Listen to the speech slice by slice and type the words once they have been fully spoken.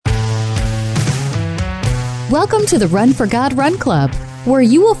Welcome to the Run for God Run Club, where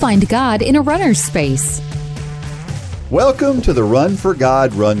you will find God in a runner's space. Welcome to the Run for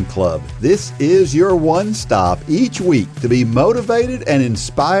God Run Club. This is your one stop each week to be motivated and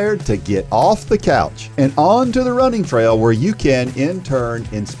inspired to get off the couch and onto the running trail where you can, in turn,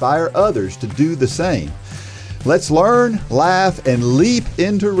 inspire others to do the same. Let's learn, laugh, and leap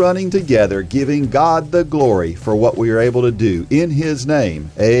into running together, giving God the glory for what we are able to do in His name.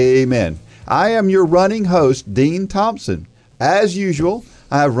 Amen. I am your running host, Dean Thompson. As usual,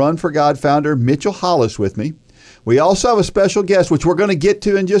 I have Run for God founder Mitchell Hollis with me. We also have a special guest, which we're going to get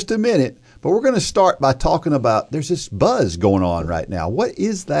to in just a minute, but we're going to start by talking about, there's this buzz going on right now. What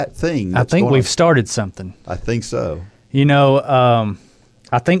is that thing? I think we've started something. I think so. You know,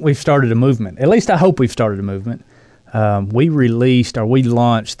 I think we've started a movement. At least I hope we've started a movement. We launched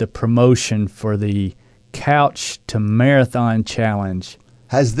the promotion for the Couch to Marathon Challenge.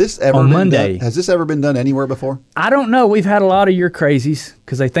 Has this ever on been Monday. Done? Has this ever been done anywhere before? I don't know. We've had a lot of your crazies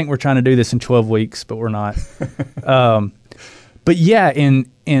because they think we're trying to do this in 12 weeks, but we're not. But yeah,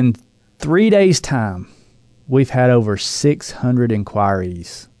 in 3 days' time, we've had over 600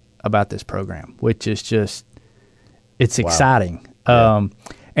 inquiries about this program, which is just, it's exciting. Yeah.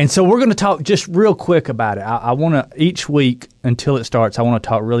 And so we're going to talk just real quick about it. I want to, each week until it starts, I want to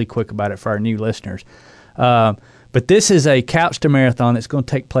talk really quick about it for our new listeners. But this is a Couch to Marathon that's going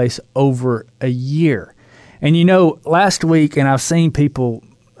to take place over a year. And you know, last week, and I've seen people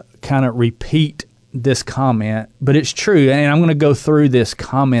kind of repeat this comment, but it's true, and I'm going to go through this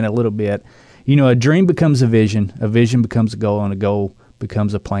comment a little bit. You know, a dream becomes a vision becomes a goal, and a goal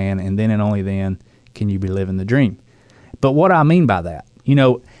becomes a plan, and then and only then can you be living the dream. But what I mean by that, you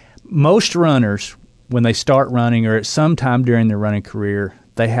know, most runners, when they start running or at some time during their running career,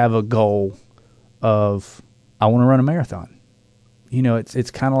 they have a goal of, I want to run a marathon. You know,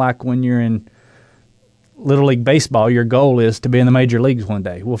 it's kind of like when you're in Little League Baseball, your goal is to be in the major leagues one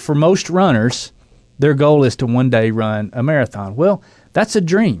day. Well, for most runners, their goal is to one day run a marathon. Well, that's a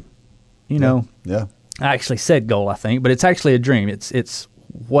dream, you know. Yeah. I actually said goal, I think, but it's actually a dream. It's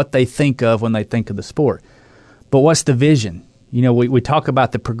what they think of when they think of the sport. But what's the vision? You know, we talk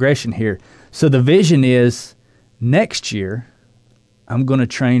about the progression here. So the vision is next year I'm going to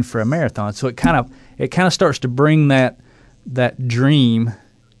train for a marathon. So it kind of starts to bring that dream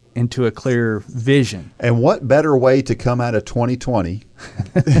into a clear vision. And what better way to come out of 2020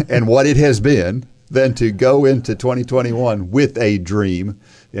 and what it has been than to go into 2021 with a dream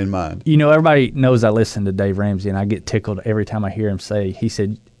in mind? You know, everybody knows I listen to Dave Ramsey, and I get tickled every time I hear him say, he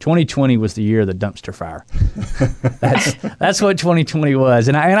said, 2020 was the year of the dumpster fire. That's what 2020 was,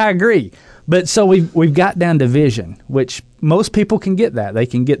 and I agree. But so we've got down to vision, which most people can get that. They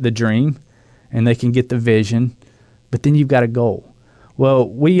can get the dream, and they can get the vision, but then you've got a goal. Well,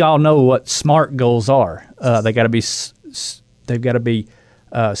 we all know what SMART goals are. They've got to be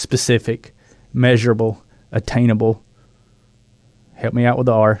specific, measurable, attainable. Help me out with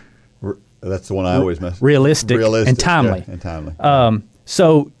the R. That's the one I always mess. Realistic and timely. Yeah, and timely.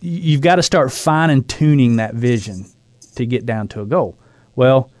 So you've got to start fine tuning that vision to get down to a goal.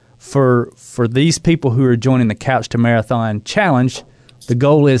 Well, for these people who are joining the Couch to Marathon Challenge, the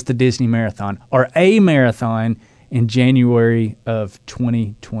goal is the Disney Marathon, or a marathon in January of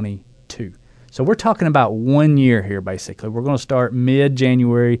 2022. So we're talking about 1 year here, basically. We're going to start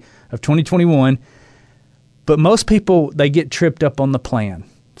mid-January of 2021. But most people, they get tripped up on the plan.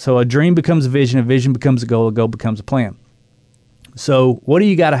 So a dream becomes a vision becomes a goal becomes a plan. So what do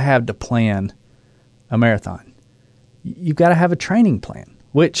you got to have to plan a marathon? You've got to have a training plan,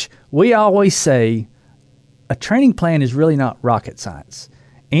 which we always say a training plan is really not rocket science.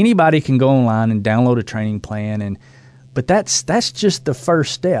 Anybody can go online and download a training plan, but that's just the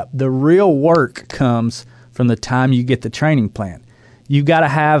first step. The real work comes from the time you get the training plan. You've got to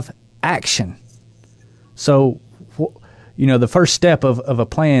have action. So, you know, the first step of a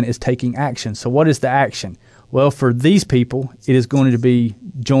plan is taking action. So what is the action? Well, for these people, it is going to be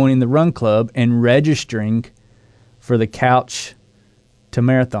joining the Run Club and registering for the Couch to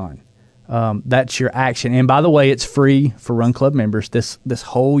Marathon. That's your action. And by the way, it's free for Run Club members. This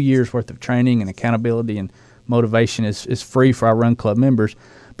whole year's worth of training and accountability and motivation is free for our Run Club members.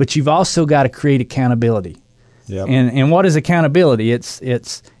 But you've also got to create accountability. Yep. And what is accountability? It's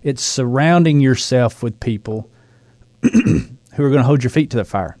surrounding yourself with people who are going to hold your feet to the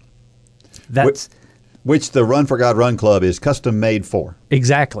fire. That's which the Run for God Run Club is custom made for.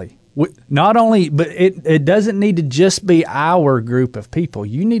 Exactly. Not only, but it doesn't need to just be our group of people.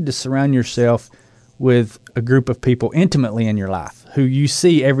 You need to surround yourself with a group of people intimately in your life who you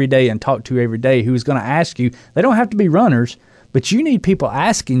see every day and talk to every day, who's going to ask you. They don't have to be runners, but you need people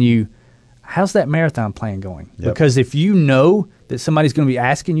asking you, how's that marathon plan going? Yep. Because if you know that somebody's going to be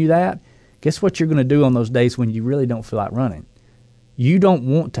asking you that, guess what you're going to do on those days when you really don't feel like running? You don't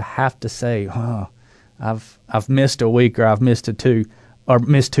want to have to say, oh, I've missed a week, or I've missed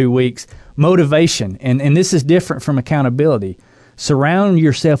missed 2 weeks. Motivation, and this is different from accountability. Surround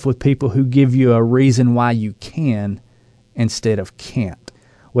yourself with people who give you a reason why you can instead of can't.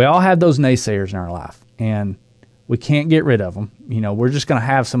 We all have those naysayers in our life, and we can't get rid of them. We're just going to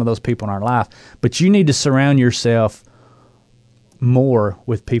have some of those people in our life, but you need to surround yourself more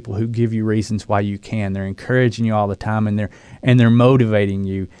with people who give you reasons why you can. They're encouraging you all the time, and they're motivating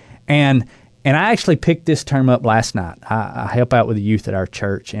you. And I actually picked this term up last night. I help out with the youth at our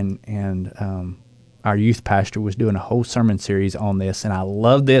church, and our youth pastor was doing a whole sermon series on this, and I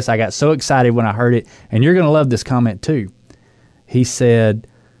love this. I got so excited when I heard it, and you're going to love this comment too. He said,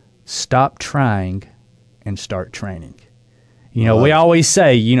 "Stop trying and start training." We always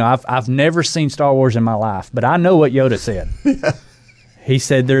say, I've never seen Star Wars in my life, but I know what Yoda said. He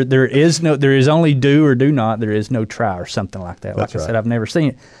said there is only do or do not. There is no try, or something like that. That's like I right. said, I've never seen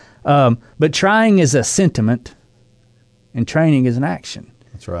it. But trying is a sentiment, and training is an action.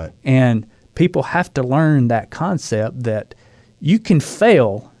 That's right. And people have to learn that concept that you can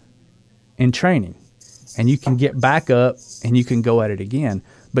fail in training, and you can get back up, and you can go at it again.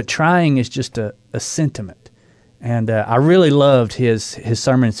 But trying is just a sentiment. And I really loved his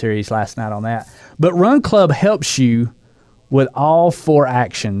sermon series last night on that. But Run Club helps you with all 4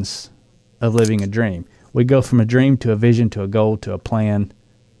 actions of living a dream. We go from a dream to a vision to a goal to a plan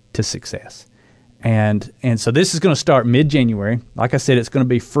to success. And so this is going to start mid-January. Like I said, it's going to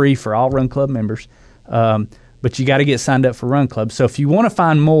be free for all Run Club members. But you got to get signed up for Run Club. So if you want to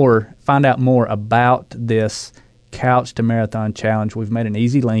find out more about this Couch to Marathon Challenge, we've made an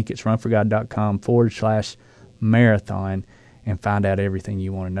easy link. It's runforgod.com/marathon, and find out everything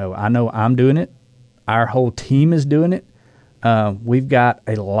you want to know. I know I'm doing it. Our whole team is doing it. We've got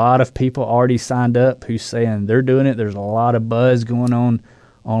a lot of people already signed up who's saying they're doing it. There's a lot of buzz going on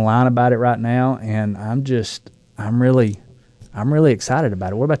online about it right now, and I'm really excited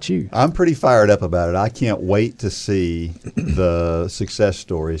about it. What about you? I'm pretty fired up about it. I can't wait to see the success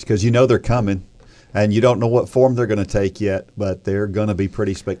stories, because they're coming, and you don't know what form they're going to take yet, but they're going to be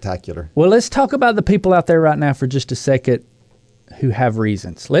pretty spectacular. Well, let's talk about the people out there right now for just a second who have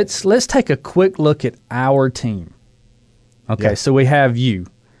reasons. Let's take a quick look at our team. Okay, Yeah. So we have you,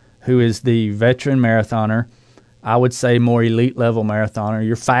 who is the veteran marathoner. I would say more elite level marathoner.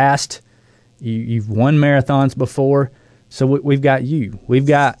 You're fast. You've won marathons before. So we've got you. We've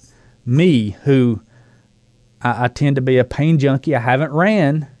got me, who I tend to be a pain junkie. I haven't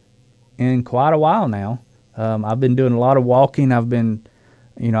ran in quite a while now. I've been doing a lot of walking. I've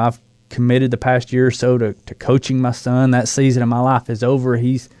committed the past year or so to coaching my son. That season of my life is over.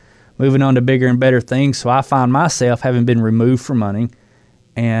 He's moving on to bigger and better things. So I find myself having been removed from running,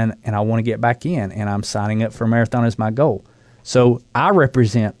 and I want to get back in, and I'm signing up for a marathon as my goal. So I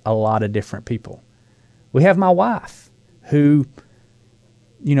represent a lot of different people. We have my wife, who,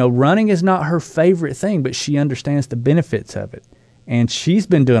 running is not her favorite thing, but she understands the benefits of it. And she's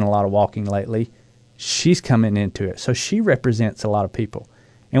been doing a lot of walking lately. She's coming into it. So she represents a lot of people.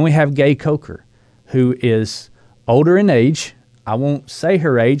 And we have Gay Coker, who is older in age. I won't say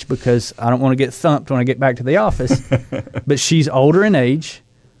her age because I don't want to get thumped when I get back to the office. But she's older in age.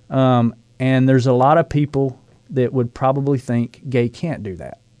 And there's a lot of people that would probably think Gay can't do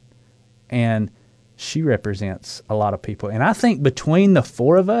that. And she represents a lot of people. And I think between the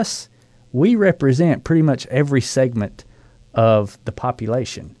 4 of us, we represent pretty much every segment of the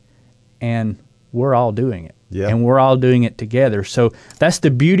population, and we're all doing it. Yeah. And we're all doing it together. So that's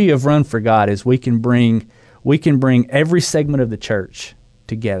the beauty of Run for God, is we can bring every segment of the church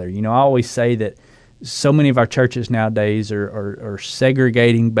together. I always say that so many of our churches nowadays are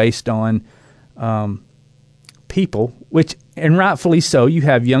segregating based on people, and rightfully so. You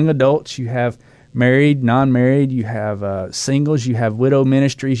have young adults, you have married, non-married, you have singles, you have widow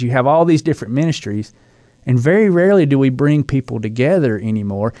ministries, you have all these different ministries. And very rarely do we bring people together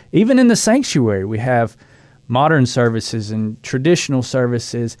anymore. Even in the sanctuary, we have modern services and traditional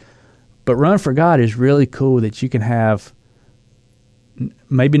services. But Run for God is really cool that you can have,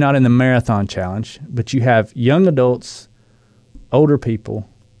 maybe not in the marathon challenge, but you have young adults, older people,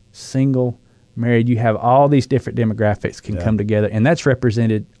 single, married. You have all these different demographics can come together, and that's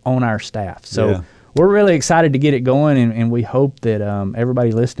represented on our staff. So we're really excited to get it going, and we hope that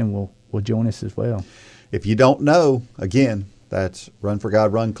everybody listening will join us as well. If you don't know, again, that's Run for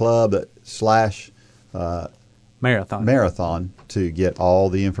God Run Club / Marathon to get all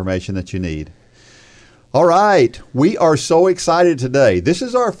the information that you need. All right. We are so excited today. This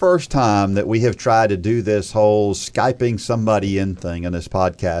is our first time that we have tried to do this whole Skyping somebody in thing in this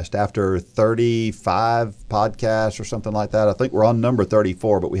podcast. After 35 podcasts or something like that, I think we're on number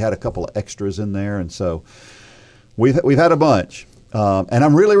 34, but we had a couple of extras in there. And so we've had a bunch. And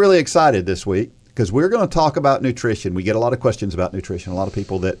I'm really, really excited this week because we're going to talk about nutrition. We get a lot of questions about nutrition, a lot of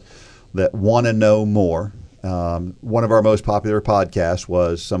people that want to know more. One of our most popular podcasts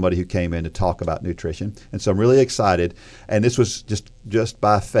was somebody who came in to talk about nutrition. And so I'm really excited. And this was just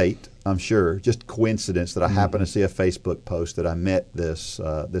by fate, I'm sure, just coincidence that I happened to see a Facebook post that I met this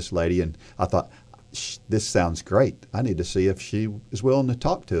lady. And I thought, this sounds great. I need to see if she is willing to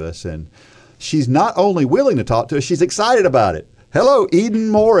talk to us. And she's not only willing to talk to us, she's excited about it. Hello, Eden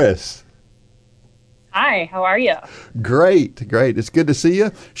Morris. Hi, how are you? Great. It's good to see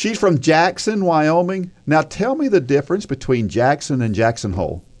you. She's from Jackson, Wyoming. Now tell me the difference between Jackson and Jackson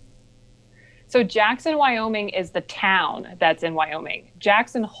Hole. So Jackson, Wyoming is the town that's in Wyoming.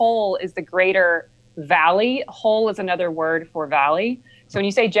 Jackson Hole is the greater valley. Hole is another word for valley. So when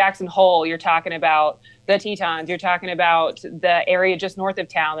you say Jackson Hole, you're talking about the Tetons, you're talking about the area just north of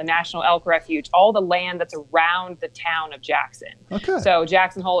town, the National Elk Refuge, all the land that's around the town of Jackson. Okay. So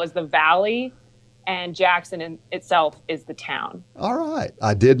Jackson Hole is the valley, and Jackson in itself is the town. All right.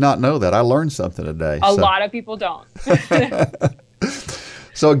 I did not know that. I learned something today. A lot of people don't.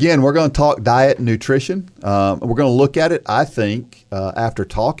 So again, we're going to talk diet and nutrition. We're going to look at it, I think, after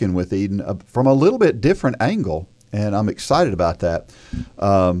talking with Eden from a little bit different angle. And I'm excited about that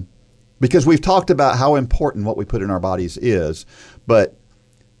because we've talked about how important what we put in our bodies is. But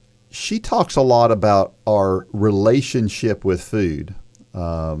she talks a lot about our relationship with food.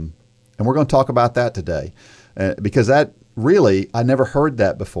 And we're going to talk about that today because that really, I never heard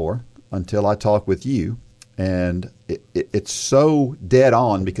that before until I talked with you. And it's so dead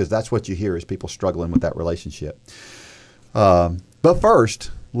on because that's what you hear is people struggling with that relationship. But first,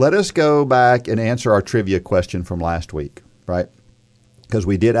 let us go back and answer our trivia question from last week, right? Because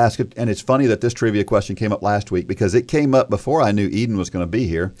we did ask it. And it's funny that this trivia question came up last week because it came up before I knew Eden was going to be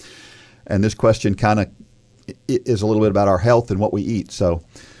here. And this question kind of is a little bit about our health and what we eat. So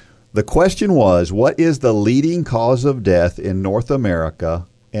the question was, what is the leading cause of death in North America,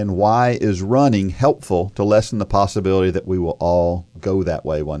 and why is running helpful to lessen the possibility that we will all go that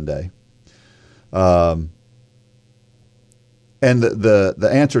way one day? And the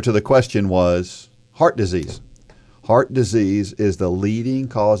answer to the question was heart disease. Heart disease is the leading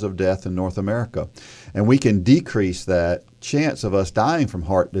cause of death in North America. And we can decrease that chance of us dying from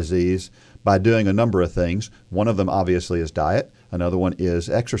heart disease by doing a number of things. One of them obviously is diet. Another one is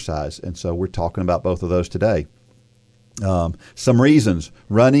exercise. And so we're talking about both of those today. Some reasons.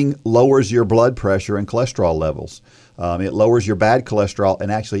 Running lowers your blood pressure and cholesterol levels. It lowers your bad cholesterol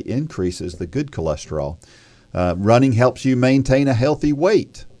and actually increases the good cholesterol. Running helps you maintain a healthy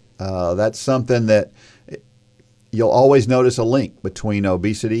weight. That's something that you'll always notice a link between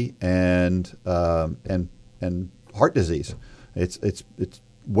obesity and heart disease. It's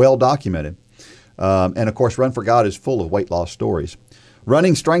well documented. And of course, Run for God is full of weight loss stories.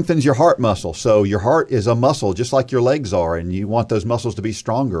 Running strengthens your heart muscle. So your heart is a muscle just like your legs are, and you want those muscles to be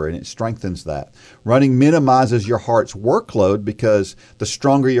stronger, and it strengthens that. Running minimizes your heart's workload because the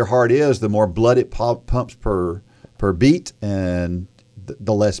stronger your heart is, the more blood it pumps per beat, and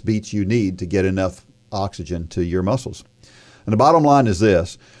the less beats you need to get enough oxygen to your muscles. And the bottom line is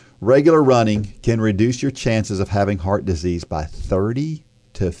this. Regular running can reduce your chances of having heart disease by 30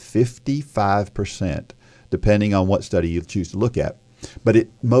 to 55%, depending on what study you choose to look at. But it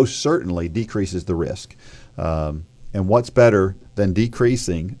most certainly decreases the risk. And what's better than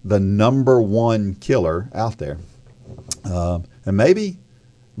decreasing the number one killer out there? And maybe,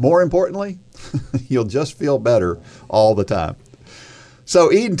 more importantly, you'll just feel better all the time.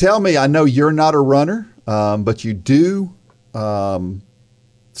 So, Eden, tell me, I know you're not a runner, but you do some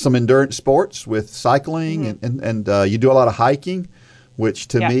endurance sports with cycling, and you do a lot of hiking, which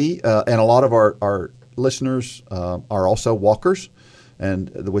to me and a lot of our listeners are also walkers,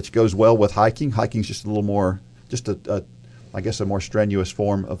 and which goes well with hiking. Hiking's just a little more, I guess, a more strenuous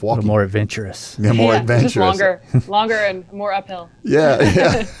form of walking. A little more adventurous. Yeah, more adventurous. Just longer and more uphill.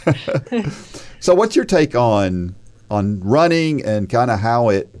 Yeah. So what's your take on running and kind of how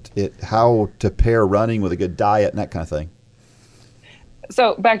to pair running with a good diet and that kind of thing?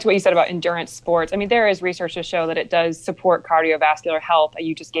 So back to what you said about endurance sports. I mean, there is research to show that it does support cardiovascular health.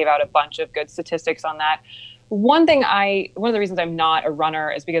 You just gave out a bunch of good statistics on that. One of the reasons I'm not a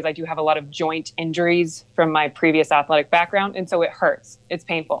runner is because I do have a lot of joint injuries from my previous athletic background. And so it hurts. It's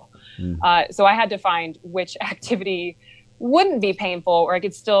painful. So I had to find which activity wouldn't be painful, or I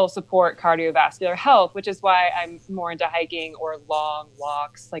could still support cardiovascular health, which is why I'm more into hiking or long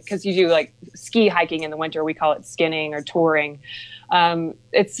walks. Like, because you do like ski hiking in the winter, we call it skinning or touring.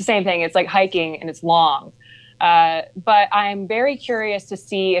 It's the same thing. It's like hiking and it's long. But I'm very curious to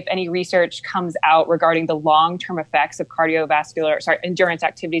see if any research comes out regarding the long-term effects of endurance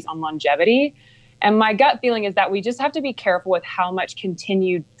activities on longevity. And my gut feeling is that we just have to be careful with how much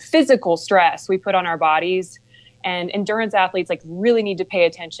continued physical stress we put on our bodies. And endurance athletes like really need to pay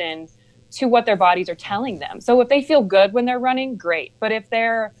attention to what their bodies are telling them. So if they feel good when they're running, great. But if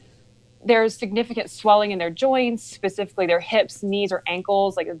there's significant swelling in their joints, specifically their hips, knees, or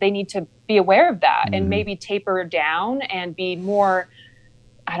ankles, like they need to be aware of that and maybe taper down and be more,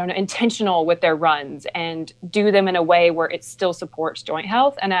 intentional with their runs and do them in a way where it still supports joint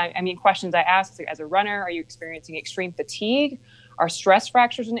health. And I mean, questions I ask as a runner: are you experiencing extreme fatigue? Are stress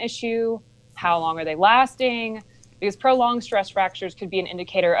fractures an issue? How long are they lasting? Because prolonged stress fractures could be an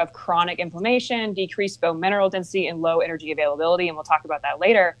indicator of chronic inflammation, decreased bone mineral density, and low energy availability. And we'll talk about that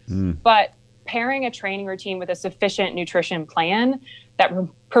later. But pairing a training routine with a sufficient nutrition plan that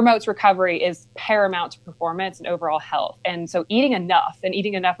promotes recovery is paramount to performance and overall health. And so eating enough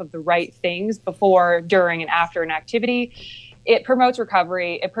of the right things before, during, and after an activity, it promotes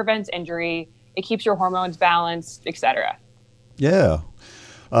recovery, it prevents injury, it keeps your hormones balanced, etc. Yeah.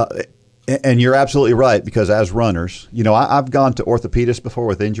 And you're absolutely right, because as runners, I've gone to orthopedists before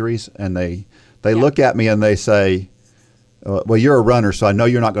with injuries, and they look at me and they say, well, you're a runner, so I know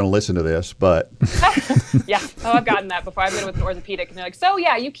you're not going to listen to this, but. Yeah. Oh, I've gotten that before. I've been with an orthopedic, and they're like, so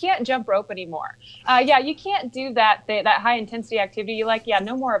yeah, you can't jump rope anymore. Yeah, you can't do that high intensity activity. You're like, yeah,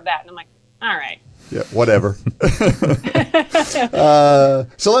 no more of that. And I'm like, all right. Yeah, whatever.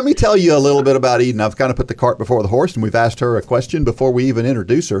 So let me tell you a little bit about Eden. I've kind of put the cart before the horse, and we've asked her a question before we even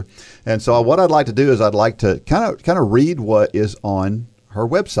introduce her. And so what I'd like to do is I'd like to kind of read what is on her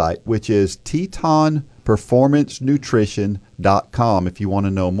website, which is tetonperformancenutrition.com, if you want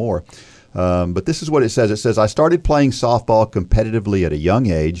to know more. But this is what it says. It says, I started playing softball competitively at a young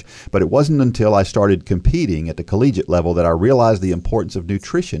age, but it wasn't until I started competing at the collegiate level that I realized the importance of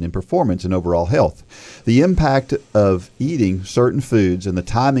nutrition in performance and overall health. The impact of eating certain foods and the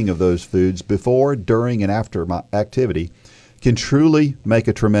timing of those foods before, during, and after my activity can truly make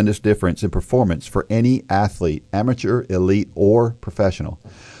a tremendous difference in performance for any athlete, amateur, elite, or professional.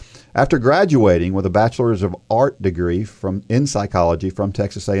 After graduating with a Bachelor's of Art degree in psychology from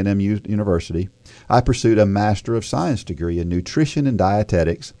Texas A&M University, I pursued a Master of Science degree in nutrition and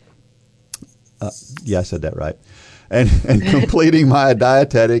dietetics. Yeah, I said that right. And completing my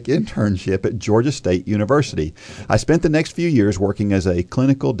dietetic internship at Georgia State University. I spent the next few years working as a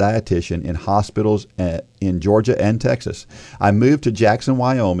clinical dietitian in hospitals in Georgia and Texas. I moved to Jackson,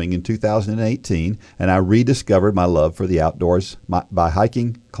 Wyoming in 2018, and I rediscovered my love for the outdoors by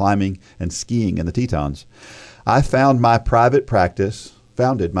hiking, climbing, and skiing in the Tetons. I founded my private practice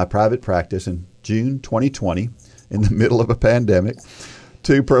in June 2020 in the middle of a pandemic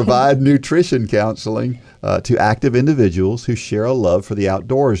to provide nutrition counseling to active individuals who share a love for the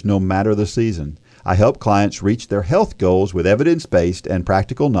outdoors no matter the season. I help clients reach their health goals with evidence-based and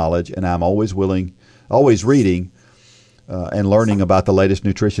practical knowledge, and I'm always reading and learning about the latest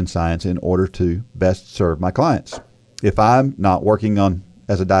nutrition science in order to best serve my clients. If I'm not working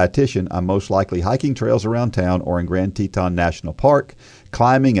as a dietitian, I'm most likely hiking trails around town or in Grand Teton National Park,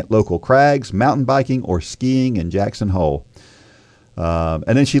 climbing at local crags, mountain biking, or skiing in Jackson Hole.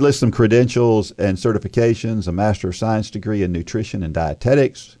 And then she lists some credentials and certifications: a Master of Science degree in nutrition and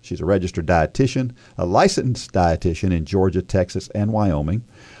dietetics. She's a registered dietitian, a licensed dietitian in Georgia, Texas, and Wyoming,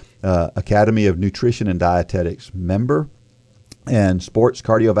 Academy of Nutrition and Dietetics member, and sports,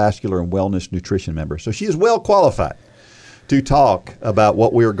 cardiovascular, and wellness nutrition member. So she is well qualified to talk about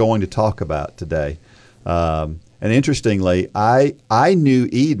what we are going to talk about today. And interestingly, I knew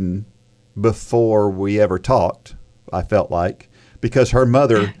Eden before we ever talked, I felt like, because her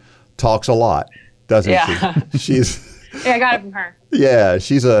mother talks a lot, doesn't she? Yeah, I got it from her. Yeah,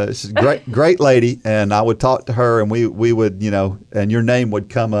 she's a great lady, and I would talk to her, and we would, and your name would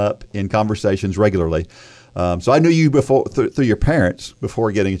come up in conversations regularly. So I knew you before through your parents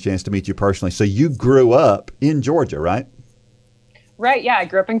before getting a chance to meet you personally. So you grew up in Georgia, right? Right. Yeah, I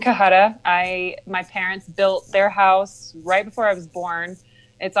grew up in Cohutta. My parents built their house right before I was born.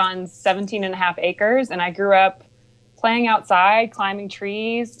 It's on 17 and a half acres, and I grew up playing outside, climbing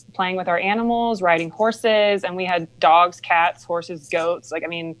trees, playing with our animals, riding horses, and we had dogs, cats, horses, goats.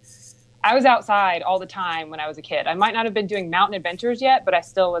 I was outside all the time when I was a kid. I might not have been doing mountain adventures yet, but I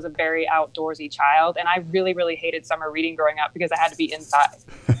still was a very outdoorsy child. And I really, really hated summer reading growing up because I had to be inside.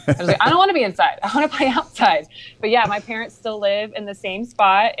 I was like, I don't want to be inside. I want to play outside. But yeah, my parents still live in the same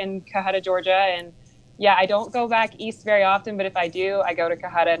spot in Cohutta, Georgia. And yeah, I don't go back east very often, but if I do, I go to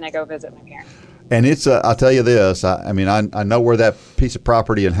Cohutta and I go visit my parents. And it's, I'll tell you this, I mean, I know where that piece of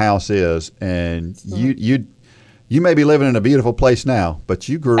property and house is, and you may be living in a beautiful place now, but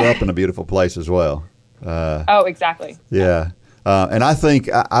you grew up in a beautiful place as well. Oh, exactly. Yeah. And I think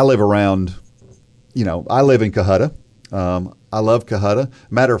I live around, I live in Cohutta. I love Cohutta.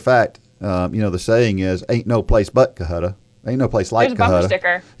 Matter of fact, the saying is, ain't no place but Cohutta. Ain't no place like There's Cohutta. There's a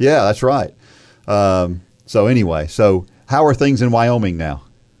bumper sticker. Yeah, that's right. So anyway, how are things in Wyoming now?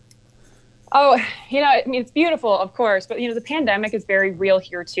 Oh, I mean, it's beautiful, of course, but, the pandemic is very real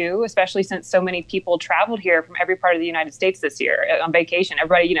here, too, especially since so many people traveled here from every part of the United States this year on vacation.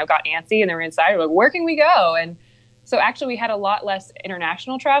 Everybody, got antsy and they were inside. Like, where can we go? And so actually we had a lot less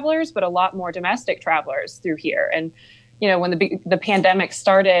international travelers, but a lot more domestic travelers through here. And, when the pandemic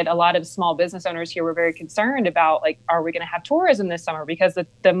started, a lot of small business owners here were very concerned about, like, are we going to have tourism this summer? Because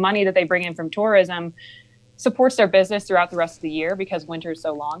the money that they bring in from tourism supports their business throughout the rest of the year because winter is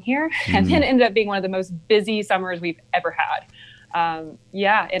so long here. And then it ended up being one of the most busy summers we've ever had. And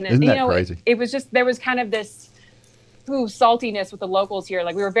Isn't that crazy? It was just, there was kind of this saltiness with the locals here.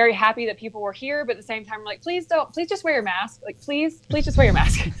 Like, we were very happy that people were here, but at the same time, we're like, please just wear your mask. Like, please just wear your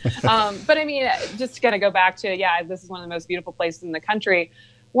mask. But I mean, just going to go back to, this is one of the most beautiful places in the country.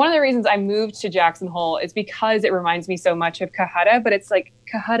 One of the reasons I moved to Jackson Hole is because it reminds me so much of Cohutta, but it's like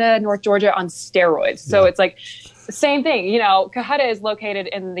Cohutta, North Georgia on steroids. So it's like the same thing. Cohutta is located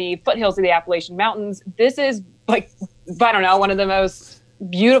in the foothills of the Appalachian Mountains. This is like, I don't know, one of the most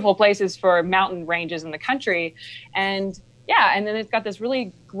beautiful places for mountain ranges in the country. And and then it's got this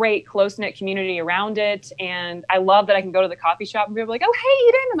really great close-knit community around it. And I love that I can go to the coffee shop and people are like, oh, hey,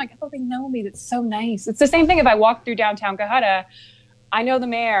 Eden. I'm like, oh, they know me. That's so nice. It's the same thing if I walk through downtown Cohutta. I know the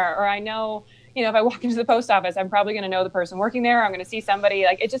mayor, or I know, if I walk into the post office, I'm probably going to know the person working there. I'm going to see somebody.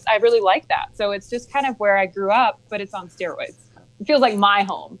 Like, I really like that. So it's just kind of where I grew up, but it's on steroids. It feels like my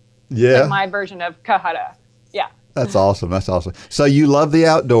home. Yeah. Like my version of Cohutta. Yeah. That's awesome. So you love the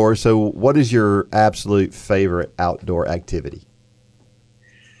outdoors. So what is your absolute favorite outdoor activity?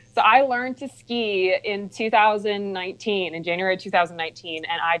 So I learned to ski in 2019, in January 2019,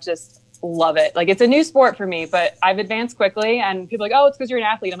 and I just love it. Like, it's a new sport for me, but I've advanced quickly, and people are like, oh, it's because you're an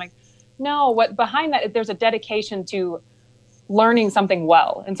athlete. I'm like, no, what behind that, there's a dedication to learning something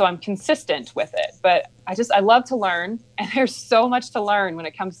well. And so I'm consistent with it, but I love to learn. And there's so much to learn when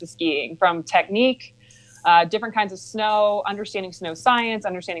it comes to skiing, from technique, different kinds of snow, understanding snow science,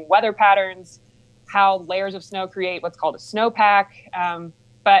 understanding weather patterns, how layers of snow create what's called a snowpack.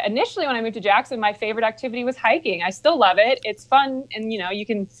 But initially when I moved to Jackson, my favorite activity was hiking. I still love it. It's fun. And, you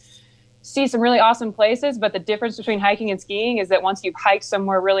can see some really awesome places, but the difference between hiking and skiing is that once you've hiked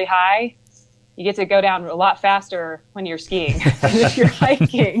somewhere really high, you get to go down a lot faster when you're skiing than if you're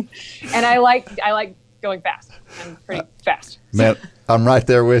hiking. And I like going fast. I'm pretty fast. Man, I'm right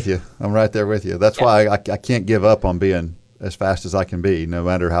there with you. That's why I can't give up on being as fast as I can be, no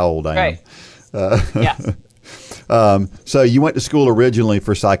matter how old I am. So you went to school originally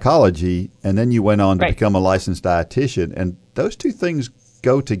for psychology, and then you went on to become a licensed dietitian, and those two things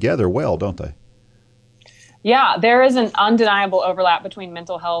go together well, don't they? Yeah, there is an undeniable overlap between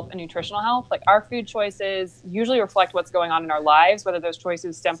mental health and nutritional health. Like, our food choices usually reflect what's going on in our lives, whether those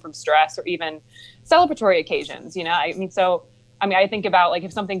choices stem from stress or even celebratory occasions. I think about, like,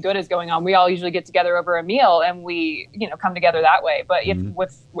 if something good is going on, we all usually get together over a meal and we, come together that way. But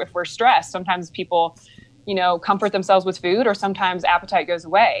if we're stressed, sometimes people, comfort themselves with food, or sometimes appetite goes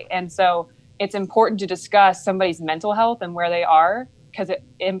away. And so it's important to discuss somebody's mental health and where they are, because it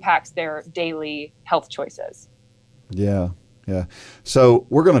impacts their daily health choices. Yeah. So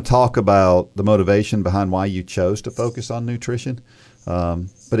we're going to talk about the motivation behind why you chose to focus on nutrition.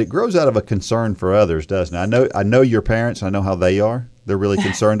 But it grows out of a concern for others, doesn't it? I know your parents. I know how they are. They're really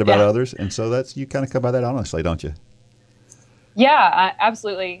concerned about others. And so you kind of come by that honestly, don't you? Yeah,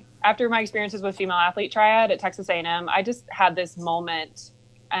 absolutely. After my experiences with Female Athlete Triad at Texas A&M, I just had this moment,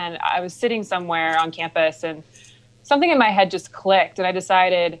 and I was sitting somewhere on campus, and something in my head just clicked, and I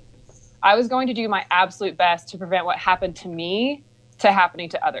decided I was going to do my absolute best to prevent what happened to me to happening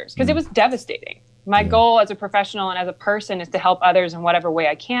to others, because it was devastating. My goal as a professional and as a person is to help others in whatever way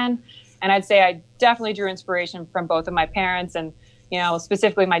I can. And I'd say I definitely drew inspiration from both of my parents, and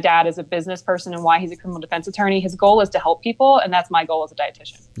specifically my dad is a business person, and why he's a criminal defense attorney. His goal is to help people, and that's my goal as a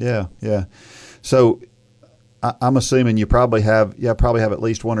dietitian. Yeah. So I'm assuming you probably have at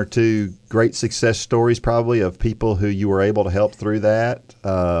least one or two great success stories probably of people who you were able to help through that.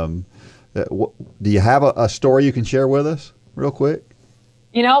 Do you have a story you can share with us real quick?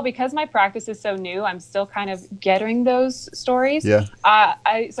 Because my practice is so new, I'm still kind of getting those stories. Yeah.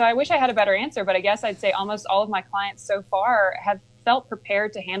 So I wish I had a better answer, but I guess I'd say almost all of my clients so far have felt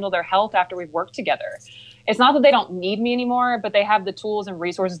prepared to handle their health after we've worked together. It's not that they don't need me anymore, but they have the tools and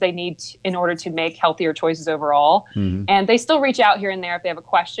resources they need in order to make healthier choices overall. Mm-hmm. And they still reach out here and there if they have a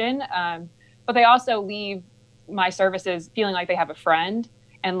question. But they also leave my services feeling like they have a friend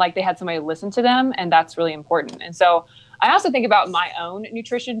and like they had somebody listen to them. And that's really important. And so I also think about my own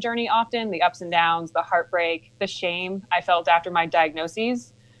nutrition journey often, the ups and downs, the heartbreak, the shame I felt after my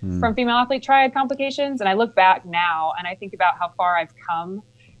diagnoses from female athlete triad complications. And I look back now and I think about how far I've come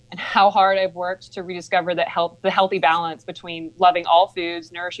and how hard I've worked to rediscover the healthy balance between loving all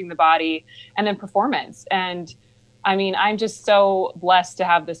foods, nourishing the body, and then performance. And I mean, I'm just so blessed to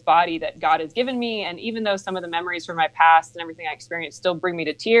have this body that God has given me. And even though some of the memories from my past and everything I experienced still bring me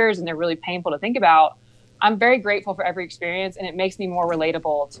to tears and they're really painful to think about, I'm very grateful for every experience, and it makes me more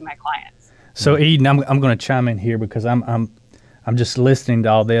relatable to my clients. So Eden, I'm going to chime in here because I'm just listening to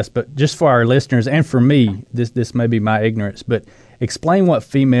all this, but just for our listeners and for me, this may be my ignorance, but explain what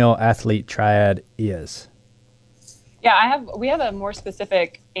female athlete triad is. Yeah, we have a more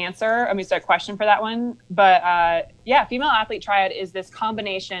specific answer. I mean, it's a question for that one, but female athlete triad is this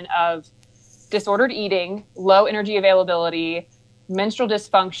combination of disordered eating, low energy availability, menstrual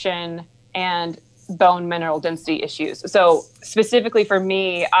dysfunction, and bone mineral density issues. So specifically for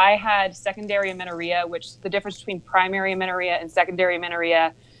me, I had secondary amenorrhea, which the difference between primary amenorrhea and secondary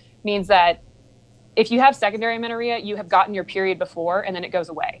amenorrhea means that if you have secondary amenorrhea, you have gotten your period before and then it goes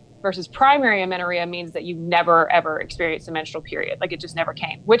away. Versus primary amenorrhea means that you never, ever experienced a menstrual period. Like it just never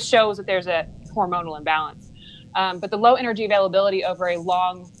came, which shows that there's a hormonal imbalance. But the low energy availability over a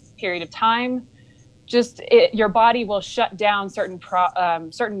long period of time, your body will shut down certain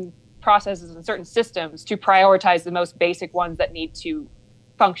processes and certain systems to prioritize the most basic ones that need to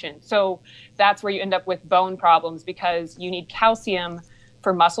function. So that's where you end up with bone problems because you need calcium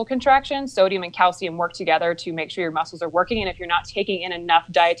for muscle contraction. Sodium and calcium work together to make sure your muscles are working. And if you're not taking in enough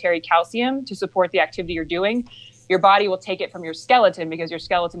dietary calcium to support the activity you're doing, your body will take it from your skeleton because your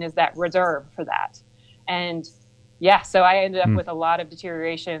skeleton is that reserve for that. And so I ended up with a lot of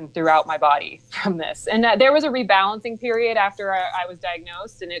deterioration throughout my body from this. And there was a rebalancing period after I was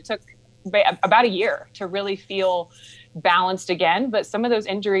diagnosed, and it took about a year to really feel balanced again. But some of those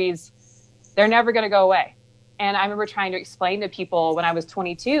injuries, they're never going to go away. And I remember trying to explain to people when I was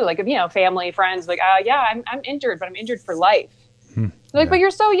 22, like, family, friends, like, I'm injured, but I'm injured for life. Like, but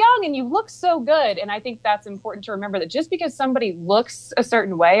you're so young and you look so good. And I think that's important to remember, that just because somebody looks a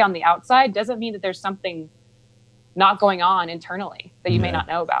certain way on the outside doesn't mean that there's something not going on internally that you may not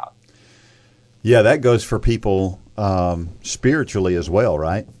know about. Yeah, that goes for people spiritually as well,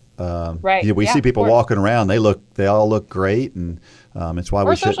 right? Right. We see people walking around; they all look great, and it's why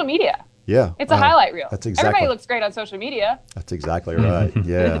we should. Social media. Yeah, it's a highlight reel. That's exactly. Everybody looks great on social media. That's exactly right.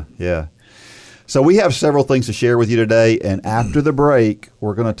 Yeah. So we have several things to share with you today, and after the break,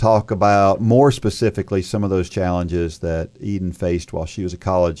 we're going to talk about more specifically some of those challenges that Eden faced while she was a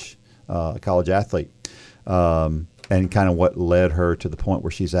college athlete. And kind of what led her to the point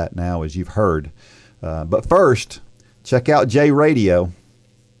where she's at now, as you've heard. But first, check out J Radio.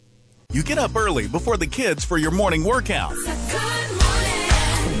 You get up early before the kids for your morning workout.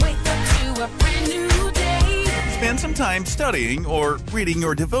 Spend some time studying or reading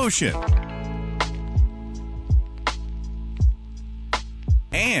your devotion.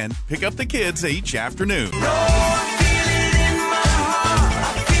 And pick up the kids each afternoon.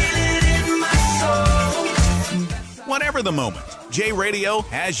 Whatever the moment, J Radio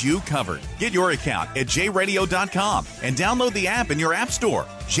has you covered. Get your account at jradio.com and download the app in your app store.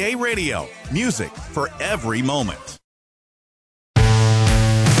 J Radio, music for every moment.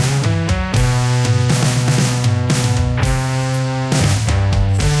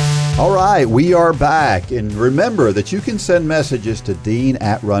 All right, we are back. And remember that you can send messages to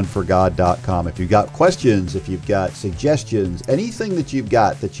dean@runforgod.com. If you've got questions, if you've got suggestions, anything that you've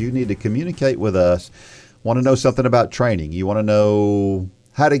got that you need to communicate with us, want to know something about training, you want to know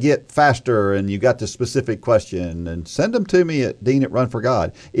how to get faster, and you've got the specific question, and send them to me at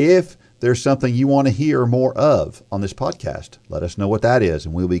dean@runforgod. If there's something you want to hear more of on this podcast, let us know what that is,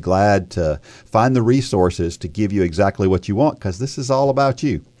 and we'll be glad to find the resources to give you exactly what you want, because this is all about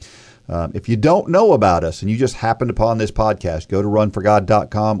you. If you don't know about us and you just happened upon this podcast, go to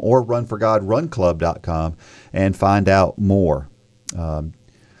runforgod.com or runforgodrunclub.com and find out more.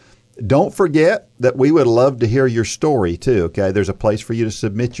 don't forget that we would love to hear your story too. Okay, there's a place for you to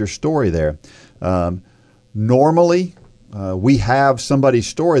submit your story there. Normally, we have somebody's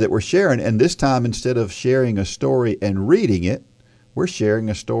story that we're sharing, and this time, instead of sharing a story and reading it, we're sharing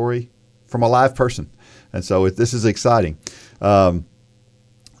a story from a live person. And so this is exciting.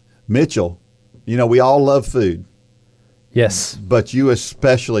 Mitchell, we all love food. Yes. But you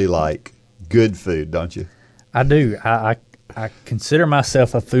especially like good food, don't you? I do. I consider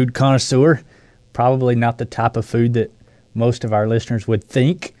myself a food connoisseur. Probably not the type of food that most of our listeners would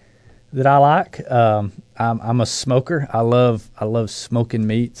think that I like. I'm a smoker. I love smoking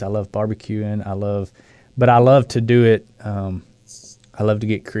meats. I love barbecuing. But I love to do it. I love to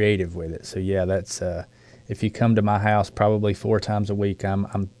get creative with it. So yeah, that's if you come to my house probably 4 times a week,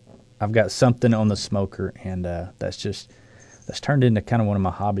 I've got something on the smoker, and that's turned into kind of one of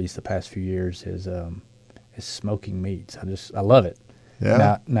my hobbies the past few years is smoking meats. I love it.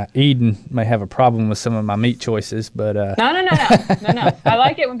 Yeah. Now Eden may have a problem with some of my meat choices, but No. I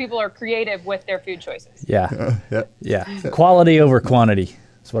like it when people are creative with their food choices. Yeah. Quality over quantity.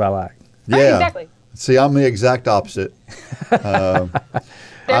 That's what I like. Yeah, exactly. See, I'm the exact opposite.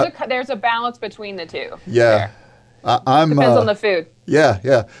 There's a balance between the two. Yeah. I'm depends on the food.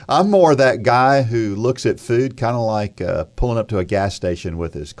 Yeah. I'm more that guy who looks at food kind of like pulling up to a gas station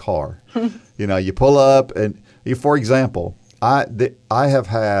with his car. You pull up and, for example, I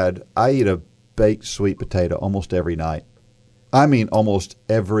eat a baked sweet potato almost every night. I mean, almost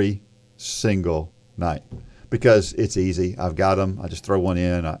every single night, because it's easy. I've got them. I just throw one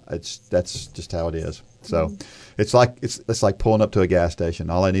in. That's just how it is. So it's like pulling up to a gas station.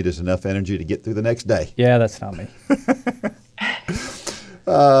 All I need is enough energy to get through the next day. Yeah, that's not me.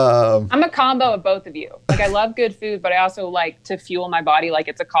 I'm a combo of both of you. Like, I love good food, but I also like to fuel my body like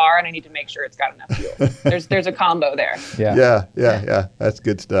it's a car, and I need to make sure it's got enough fuel. There's a combo there. Yeah. That's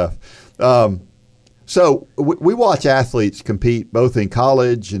good stuff. So we watch athletes compete both in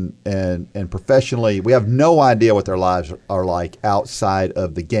college and professionally. We have no idea what their lives are like outside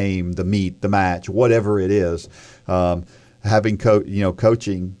of the game, the meet, the match, whatever it is. Having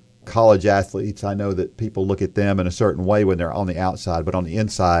coaching college athletes, I know that people look at them in a certain way when they're on the outside, but on the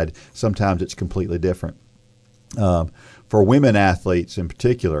inside, sometimes it's completely different. For women athletes in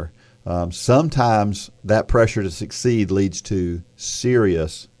particular, sometimes that pressure to succeed leads to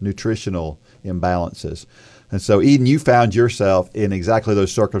serious nutritional imbalances. And so, Eden, you found yourself in exactly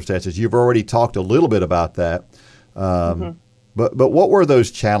those circumstances. You've already talked a little bit about that. But what were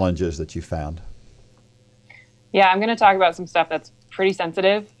those challenges that you found? Yeah, I'm going to talk about some stuff that's pretty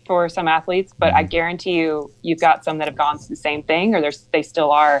sensitive for some athletes, but I guarantee you've got some that have gone through the same thing, or they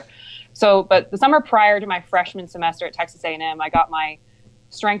still are. So, but the summer prior to my freshman semester at Texas A&M, I got my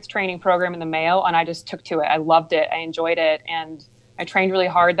strength training program in the mail, and I just took to it. I loved it. I enjoyed it. And I trained really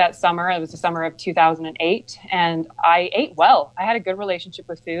hard that summer. It was the summer of 2008, and I ate well. I had a good relationship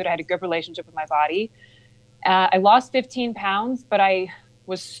with food. I had a good relationship with my body. I lost 15 pounds, but I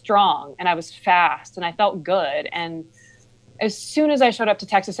was strong, and I was fast, and I felt good. And as soon as I showed up to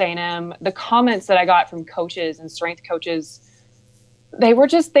Texas A&M, the comments that I got from coaches and strength coaches, they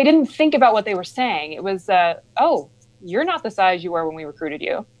didn't think about what they were saying. It was, oh, you're not the size you were when we recruited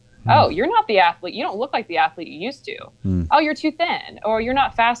you. Oh, you're not the athlete. You don't look like the athlete you used to. Oh, you're too thin. Or you're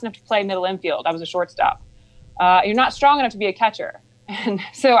not fast enough to play middle infield. I was a shortstop. You're not strong enough to be a catcher. And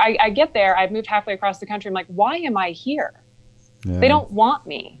so I get there. I've moved halfway across the country. I'm like, why am I here? Yeah. They don't want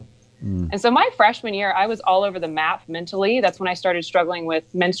me. And so my freshman year, I was all over the map mentally. That's when I started struggling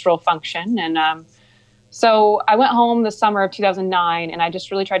with menstrual function. And so I went home the summer of 2009, and I just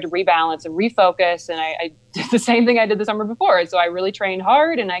really tried to rebalance and refocus. And I did the same thing I did the summer before. So I really trained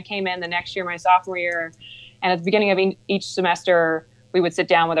hard, and I came in the next year, my sophomore year. And at the beginning of each semester, we would sit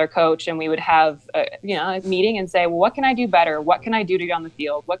down with our coach, and we would have a meeting and say, well, what can I do better? What can I do to get on the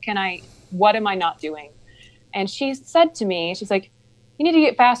field? What am I not doing? And she said to me, she's like, you need to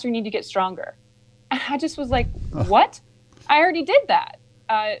get faster. You need to get stronger. And I just was like, what? I already did that.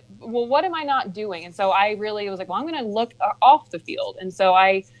 Well, what am I not doing? And so I really was like, well, I'm going to look off the field. And so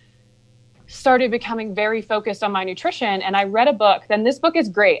I started becoming very focused on my nutrition. And I read a book. Then this book is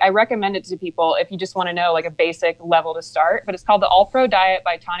great. I recommend it to people if you just want to know like a basic level to start. But it's called The All-Pro Diet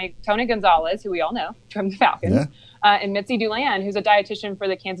by Tony Gonzalez, who we all know from the Falcons, and Mitzi Dulan, who's a dietitian for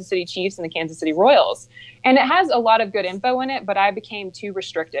the Kansas City Chiefs and the Kansas City Royals. And it has a lot of good info in it, but I became too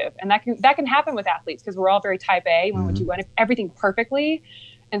restrictive. And that can happen with athletes because we're all very type A. We want to do everything perfectly.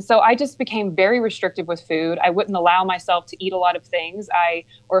 And so I just became very restrictive with food. I wouldn't allow myself to eat a lot of things.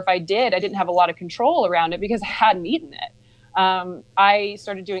 Or if I did, I didn't have a lot of control around it because I hadn't eaten it. I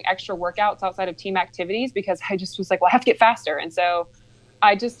started doing extra workouts outside of team activities because I just was like, well, I have to get faster. And so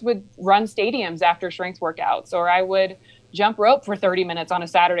I just would run stadiums after strength workouts, or I would jump rope for 30 minutes on a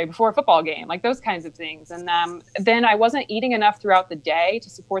Saturday before a football game, like those kinds of things. And then I wasn't eating enough throughout the day to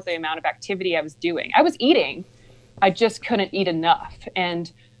support the amount of activity I was doing. I was eating, I just couldn't eat enough.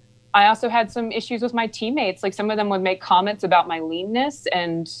 And I also had some issues with my teammates. Like some of them would make comments about my leanness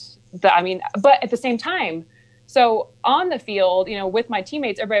but at the same time, so on the field, with my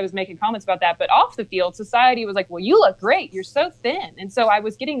teammates, everybody was making comments about that. But off the field, society was like, well, you look great. You're so thin. And so I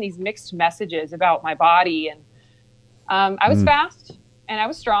was getting these mixed messages about my body. And I was fast and I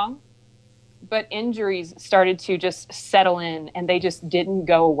was strong, but injuries started to just settle in and they just didn't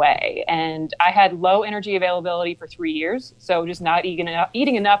go away. And I had low energy availability for 3 years. So just not eating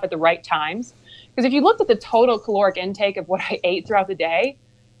enough at the right times. Because if you looked at the total caloric intake of what I ate throughout the day,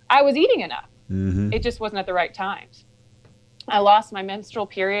 I was eating enough. Mm-hmm. It just wasn't at the right times. I lost my menstrual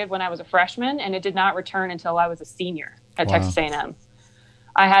period when I was a freshman, and it did not return until I was a senior at Texas A&M.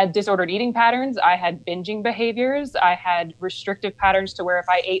 I had disordered eating patterns. I had binging behaviors. I had restrictive patterns to where if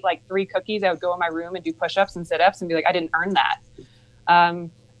I ate like 3 cookies, I would go in my room and do push-ups and sit-ups and be like, I didn't earn that.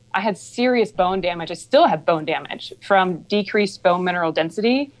 I had serious bone damage. I still have bone damage from decreased bone mineral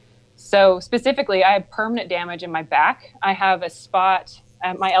density. So specifically, I have permanent damage in my back. I have a spot.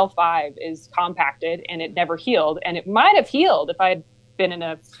 My L5 is compacted and it never healed. And it might have healed if I had been in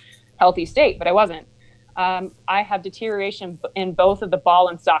a healthy state, but I wasn't. I have deterioration in both of the ball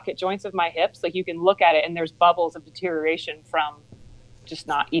and socket joints of my hips. Like you can look at it and there's bubbles of deterioration from just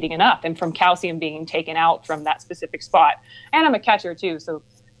not eating enough and from calcium being taken out from that specific spot. And I'm a catcher too, so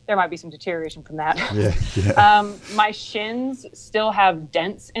there might be some deterioration from that. Yeah. My shins still have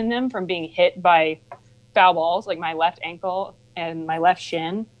dents in them from being hit by foul balls. Like my left ankle and my left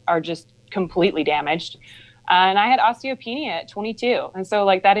shin are just completely damaged. And I had osteopenia at 22. And so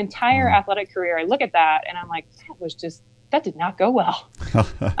like that entire athletic career, I look at that and I'm like, that did not go well.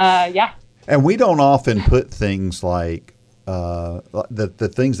 Yeah. And we don't often put things like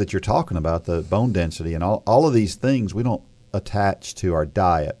the things that you're talking about, the bone density and all of these things, we don't attach to our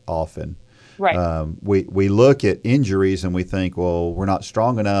diet often. Right. We look at injuries and we think, well, we're not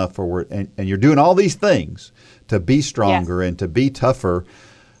strong enough, and you're doing all these things to be stronger and to be tougher,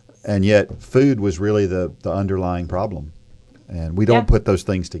 and yet food was really the underlying problem, and we don't put those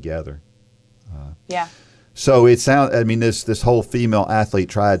things together. So it sounds. I mean, this whole female athlete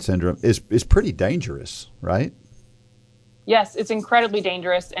triad syndrome is pretty dangerous, right? Yes, it's incredibly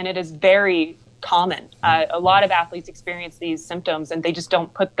dangerous, and it is very common. A lot of athletes experience these symptoms, and they just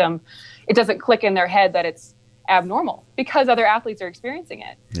don't put them. It doesn't click in their head that it's abnormal because other athletes are experiencing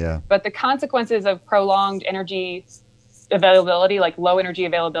it. Yeah. But the consequences of prolonged energy availability, like low energy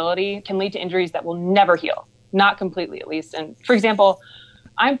availability, can lead to injuries that will never heal, not completely at least. And for example,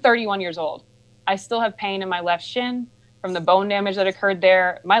 I'm 31 years old. I still have pain in my left shin from the bone damage that occurred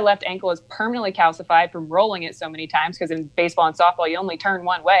there. My left ankle is permanently calcified from rolling it so many times because in baseball and softball, you only turn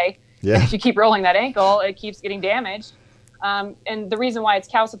one way. Yeah. And if you keep rolling that ankle, it keeps getting damaged. And the reason why it's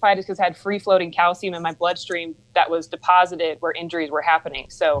calcified is because I had free-floating calcium in my bloodstream that was deposited where injuries were happening.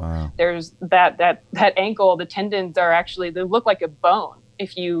 So there's that ankle, the tendons are actually, they look like a bone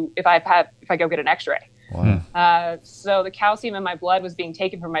if I go get an X-ray. Wow. So the calcium in my blood was being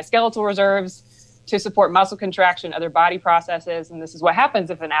taken from my skeletal reserves to support muscle contraction, other body processes. And this is what happens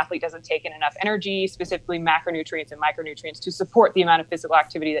if an athlete doesn't take in enough energy, specifically macronutrients and micronutrients, to support the amount of physical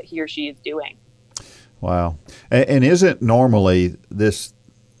activity that he or she is doing. Wow. And isn't normally this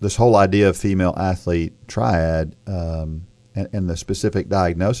whole idea of female athlete triad and the specific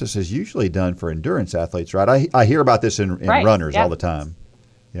diagnosis is usually done for endurance athletes, right? I hear about this in runners all the time.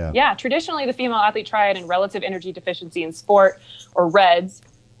 Yeah. Traditionally, the female athlete triad and relative energy deficiency in sport, or REDS,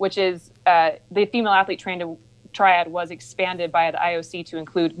 which is the female athlete triad, was expanded by the IOC to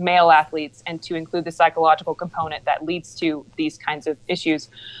include male athletes and to include the psychological component that leads to these kinds of issues.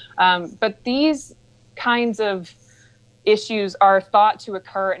 But these kinds of issues are thought to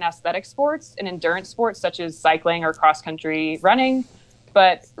occur in athletic sports and endurance sports such as cycling or cross-country running.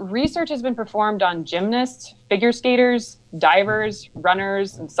 But research has been performed on gymnasts, figure skaters, divers,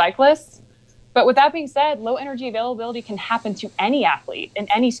 runners, and cyclists. But with that being said, low energy availability can happen to any athlete in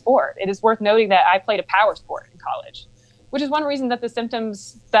any sport. It is worth noting that I played a power sport in college, which is one reason that the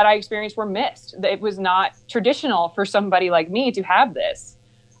symptoms that I experienced were missed. It was not traditional for somebody like me to have this.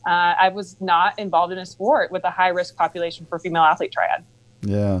 I was not involved in a sport with a high-risk population for female athlete triad.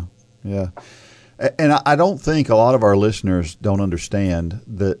 Yeah. And I don't think a lot of our listeners don't understand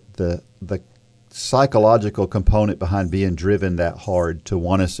the psychological component behind being driven that hard to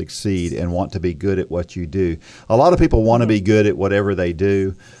want to succeed and want to be good at what you do. A lot of people want to be good at whatever they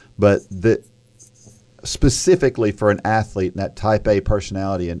do, but specifically for an athlete and that type A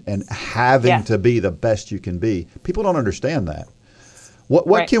personality and having to be the best you can be. People don't understand that.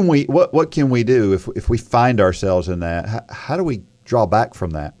 What can we do if we find ourselves in that? How do we draw back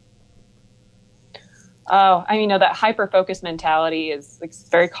from that? Oh, I mean, that hyper-focused mentality is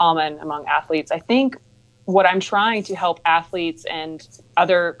very common among athletes. I think what I'm trying to help athletes and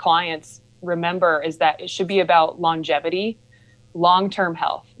other clients remember is that it should be about longevity, long-term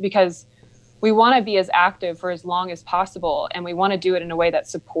health, because we want to be as active for as long as possible, and we want to do it in a way that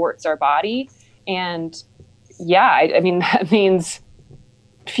supports our body. And I mean, that means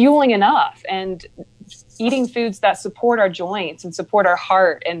fueling enough and eating foods that support our joints and support our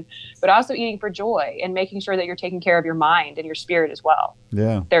heart, but also eating for joy and making sure that you're taking care of your mind and your spirit as well.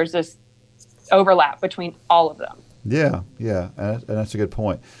 Yeah. There's this overlap between all of them. Yeah. And that's a good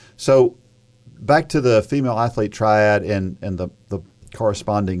point. So back to the female athlete triad and the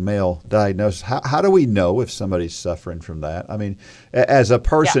corresponding male diagnosis. How do we know if somebody's suffering from that? I mean, as a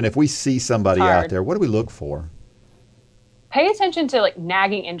person, if we see somebody out there, what do we look for? Pay attention to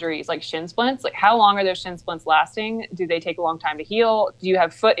nagging injuries like shin splints. How long are those shin splints lasting? Do they take a long time to heal? Do you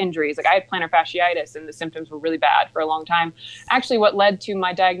have foot injuries? I had plantar fasciitis and the symptoms were really bad for a long time. Actually, what led to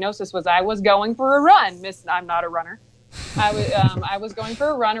my diagnosis was I was going for a run. I'm not a runner. I was going for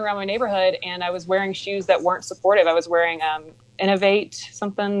a run around my neighborhood and I was wearing shoes that weren't supportive. I was wearing Innovate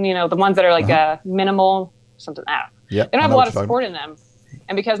something, the ones that are minimal something. They don't have a lot of support in them.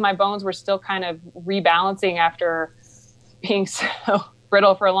 And because my bones were still kind of rebalancing after being so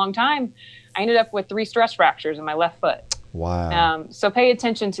brittle for a long time, I ended up with 3 stress fractures in my left foot. Wow. So pay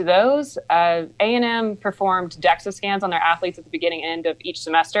attention to those. A&M performed DEXA scans on their athletes at the beginning and end of each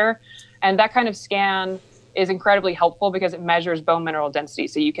semester. And that kind of scan is incredibly helpful because it measures bone mineral density.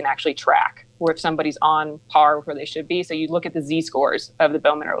 So you can actually track where if somebody's on par with where they should be. So you look at the Z-scores of the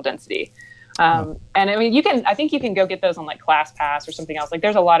bone mineral density. And I mean, I think you can go get those on ClassPass or something else.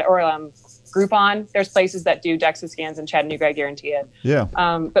 There's a lot of, Groupon. There's places that do DEXA scans in Chattanooga, I guarantee it. Yeah.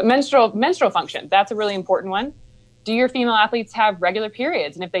 But menstrual function, that's a really important one. Do your female athletes have regular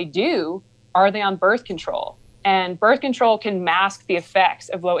periods? And if they do, are they on birth control? And birth control can mask the effects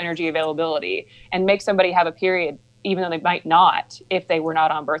of low energy availability and make somebody have a period, even though they might not, if they were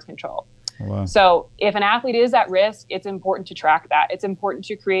not on birth control. Wow. So if an athlete is at risk, it's important to track that. It's important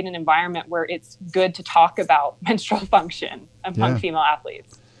to create an environment where it's good to talk about menstrual function among female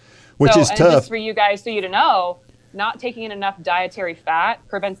athletes. Which is tough. Just for you guys, so you to know, not taking in enough dietary fat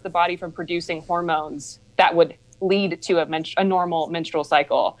prevents the body from producing hormones that would lead to a normal menstrual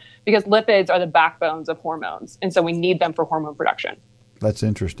cycle, because lipids are the backbones of hormones, and so we need them for hormone production. That's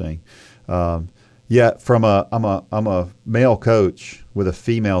interesting. I'm a male coach with a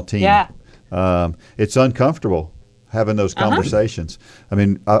female team. Yeah. It's uncomfortable having those conversations. I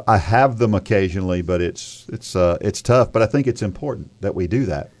mean, I have them occasionally, but it's tough. But I think it's important that we do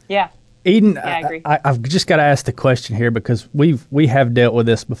that. Yeah. Eden, I agree. I've just got to ask the question here because we have dealt with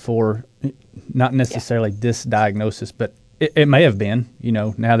this before, not necessarily this diagnosis, but it may have been,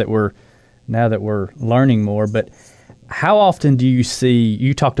 now that we're learning more. But how often do you see,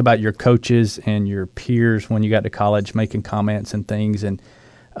 you talked about your coaches and your peers when you got to college making comments and things, and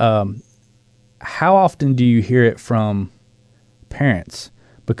how often do you hear it from parents?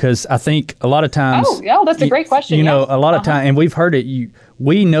 Because I think a lot of times... that's a great question. A lot of times, and we've heard it,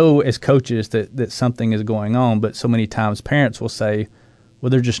 we know as coaches that something is going on, but so many times parents will say,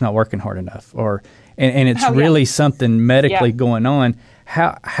 well, they're just not working hard enough, and it's really something medically going on.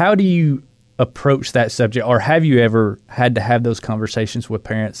 How do you approach that subject, or have you ever had to have those conversations with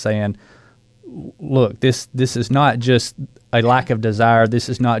parents saying, look, this is not just a lack of desire, this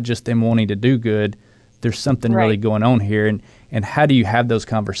is not just them wanting to do good, there's something really going on here, and how do you have those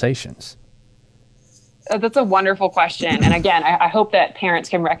conversations? That's a wonderful question. And again, I hope that parents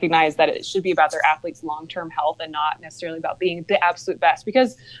can recognize that it should be about their athlete's long-term health and not necessarily about being the absolute best,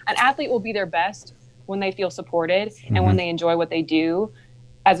 because an athlete will be their best when they feel supported and when they enjoy what they do,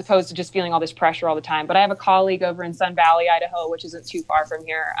 as opposed to just feeling all this pressure all the time. But I have a colleague over in Sun Valley, Idaho, which isn't too far from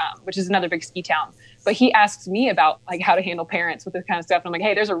here, which is another big ski town. But he asks me about how to handle parents with this kind of stuff. And I'm like,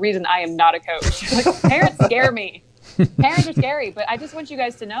 hey, there's a reason I am not a coach. Parents scare me. Parents are scary. But I just want you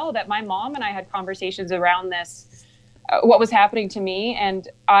guys to know that my mom and I had conversations around this, what was happening to me. And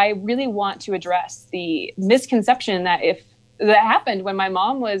I really want to address the misconception that that happened when my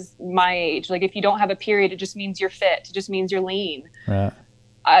mom was my age. If you don't have a period, it just means you're fit. It just means you're lean. Right.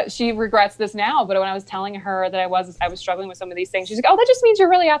 She regrets this now, but when I was telling her that I was struggling with some of these things, she's like, oh, that just means you're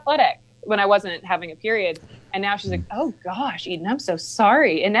really athletic, when I wasn't having a period. And now she's like, oh gosh, Eden, I'm so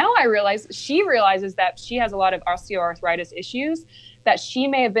sorry. And now she realizes that she has a lot of osteoarthritis issues that she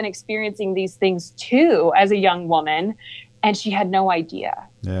may have been experiencing these things too as a young woman, and she had no idea.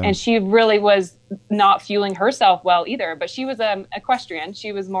 Yeah. And she really was not fueling herself well either. But she was an equestrian.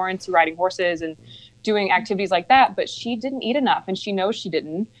 She was more into riding horses and doing activities like that. But she didn't eat enough, and she knows she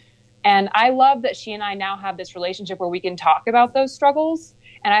didn't. And I love that she and I now have this relationship where we can talk about those struggles.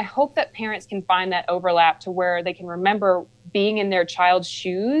 And I hope that parents can find that overlap to where they can remember being in their child's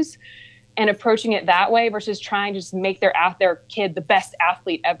shoes and approaching it that way versus trying to just make their kid the best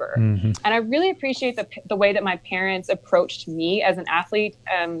athlete ever. Mm-hmm. And I really appreciate the way that my parents approached me as an athlete.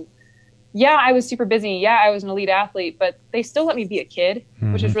 Yeah, I was super busy. Yeah, I was an elite athlete, but they still let me be a kid,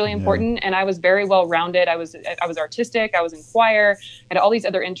 which is really important. Yeah. And I was very well-rounded. I was artistic. I was in choir. I had all these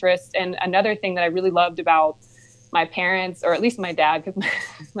other interests. And another thing that I really loved about my parents, or at least my dad, because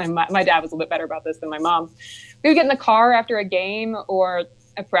my dad was a little bit better about this than my mom. We would get in the car after a game or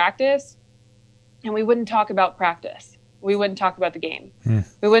a practice, and we wouldn't talk about practice. We wouldn't talk about the game.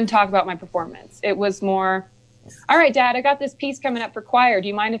 We wouldn't talk about my performance. It was more, all right, Dad, I got this piece coming up for choir. Do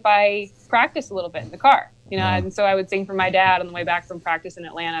you mind if I practice a little bit in the car? And so I would sing for my dad on the way back from practice in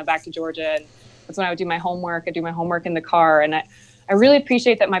Atlanta back to Georgia. And that's when I would do my homework. I'd do my homework in the car. And I really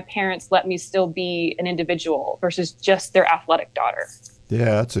appreciate that my parents let me still be an individual versus just their athletic daughter.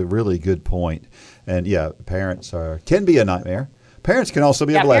 Yeah, that's a really good point. And yeah, parents can be a nightmare. Parents can also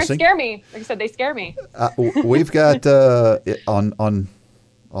be a blessing. Parents scare me. Like I said, they scare me. We've got on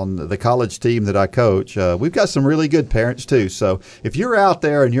the college team that I coach, we've got some really good parents too. So if you're out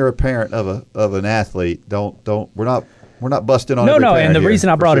there and you're a parent of an athlete, we're not busting on every parent and the here, reason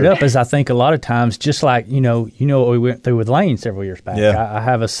I brought it up is I think a lot of times, just like what we went through with Lane several years back. Yeah. I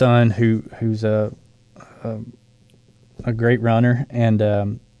have a son who's a great runner,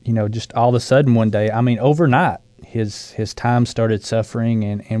 and just all of a sudden one day, overnight, his time started suffering,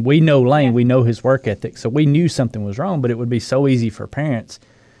 and we know Lane, we know his work ethic, so we knew something was wrong. But it would be so easy for parents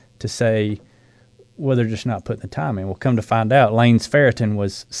to say, well, they're just not putting the time in. Well, come to find out, Lane's ferritin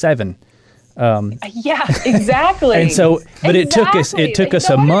was 7. Yeah, exactly. And so, but it took us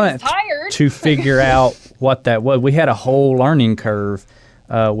a month to figure out what that was. We had a whole learning curve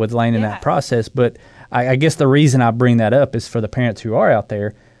with Lane in that process. But I guess the reason I bring that up is for the parents who are out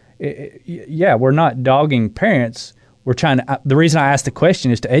there. We're not dogging parents. We're trying to. The reason I asked the question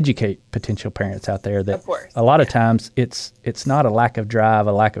is to educate potential parents out there that a lot of times it's not a lack of drive,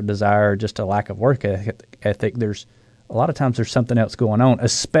 a lack of desire, just a lack of work ethic. There's a lot of times there's something else going on,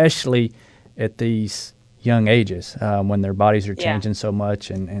 especially at these young ages when their bodies are changing so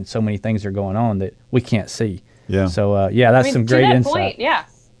much and so many things are going on that we can't see. Yeah. So that's some great insight. Point,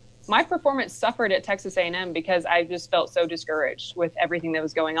 my performance suffered at Texas A&M because I just felt so discouraged with everything that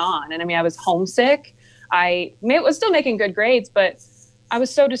was going on. And I was homesick. I was still making good grades, but I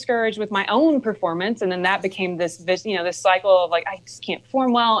was so discouraged with my own performance. And then that became this cycle of like, I just can't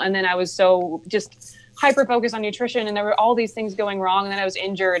perform well. And then I was so just hyper focused on nutrition, and there were all these things going wrong. And then I was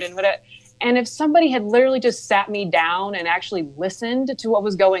injured and if somebody had literally just sat me down and actually listened to what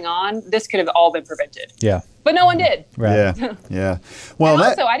was going on, this could have all been prevented. Yeah. But no one did. Right. Yeah. Well,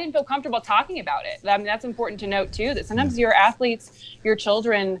 also, I didn't feel comfortable talking about it. That's important to note too, that sometimes your athletes, your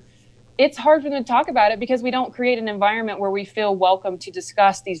children, it's hard for them to talk about it because we don't create an environment where we feel welcome to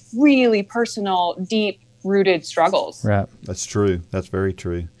discuss these really personal, deep-rooted struggles. Right. That's true. That's very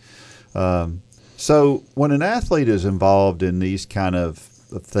true. So when an athlete is involved in these kind of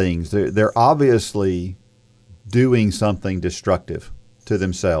things, they're obviously doing something destructive to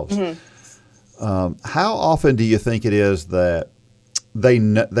themselves. Mm-hmm. How often do you think it is that they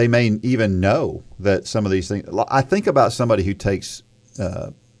may even know that some of these things? I think about somebody who takes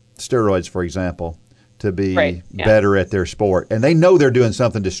steroids, for example, to be better at their sport, and they know they're doing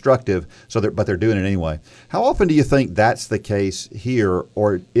something destructive, but they're doing it anyway. How often do you think that's the case here,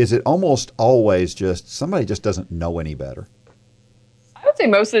 or is it almost always just somebody just doesn't know any better? I would say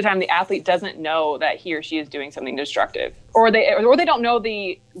most of the time the athlete doesn't know that he or she is doing something destructive, or they don't know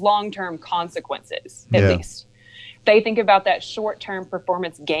the long-term consequences, at least. They think about that short-term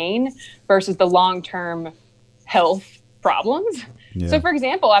performance gain versus the long-term health problems. Yeah. So, for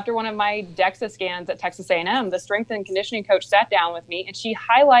example, after one of my DEXA scans at Texas A&M, the strength and conditioning coach sat down with me and she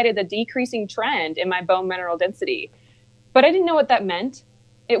highlighted the decreasing trend in my bone mineral density. But I didn't know what that meant.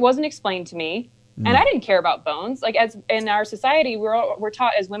 It wasn't explained to me. And I didn't care about bones. Like, as in our society, we're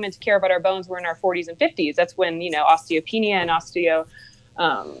taught as women to care about our bones. We're in our 40s and 50s. That's when, osteopenia and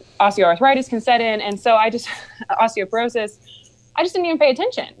osteoarthritis can set in. And so osteoporosis, I just didn't even pay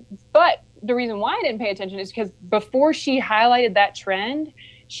attention. But the reason why I didn't pay attention is because before she highlighted that trend,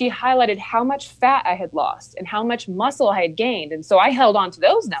 she highlighted how much fat I had lost and how much muscle I had gained. And so I held on to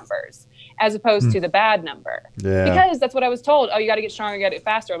those numbers. as opposed to the bad number. Yeah. Because that's what I was told. Oh, you got to get stronger, you got to get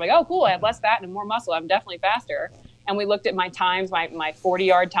faster. I'm like, oh, cool. I have less fat and more muscle. I'm definitely faster. And we looked at my times, my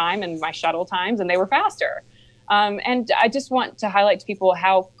 40-yard time and my shuttle times, and they were faster. And I just want to highlight to people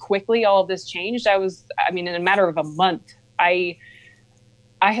how quickly all of this changed. In a matter of a month, I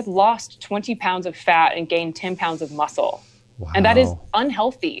had lost 20 pounds of fat and gained 10 pounds of muscle. Wow. And that is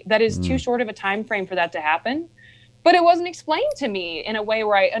unhealthy. That is too short of a time frame for that to happen. But it wasn't explained to me in a way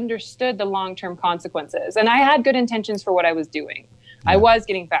where I understood the long-term consequences. And I had good intentions for what I was doing. Yeah. I was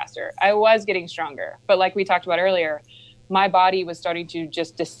getting faster. I was getting stronger. But like we talked about earlier, my body was starting to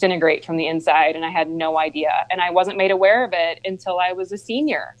just disintegrate from the inside, and I had no idea. And I wasn't made aware of it until I was a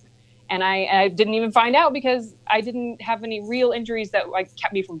senior. And I didn't even find out because I didn't have any real injuries that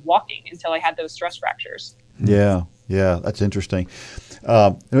kept me from walking until I had those stress fractures. Yeah, that's interesting.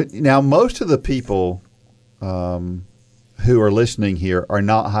 Now, most of the people who are listening here are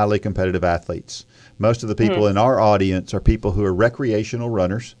not highly competitive athletes. Most of the people in our audience are people who are recreational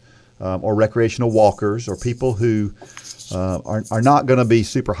runners or recreational walkers or people who are not going to be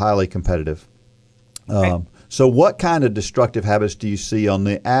super highly competitive. Okay. So what kind of destructive habits do you see on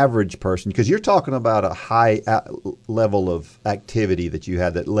the average person? Because you're talking about a high level of activity that you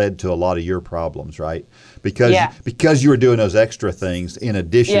had that led to a lot of your problems, right? Because you were doing those extra things in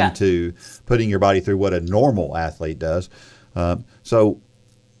addition to putting your body through what a normal athlete does. So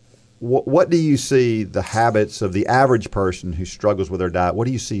what do you see the habits of the average person who struggles with their diet? What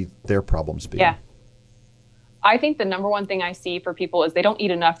do you see their problems being? Yeah. I think the number one thing I see for people is they don't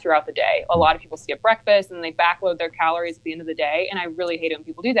eat enough throughout the day. A lot of people skip breakfast and they backload their calories at the end of the day. And I really hate it when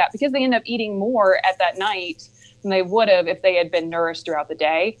people do that because they end up eating more at that night than they would have if they had been nourished throughout the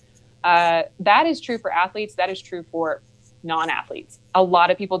day. That is true for athletes. That is true for non-athletes. A lot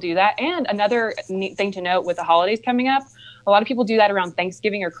of people do that. And another neat thing to note with the holidays coming up, a lot of people do that around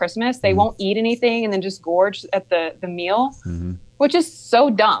Thanksgiving or Christmas. They won't eat anything and then just gorge at the meal. Mm-hmm. Which is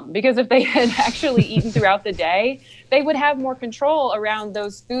so dumb because if they had actually eaten throughout the day, they would have more control around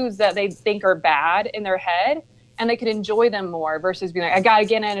those foods that they think are bad in their head, and they could enjoy them more versus being like, I got to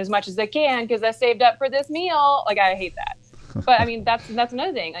get in as much as I can because I saved up for this meal. I hate that. But that's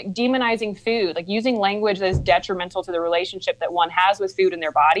another thing, demonizing food, using language that is detrimental to the relationship that one has with food in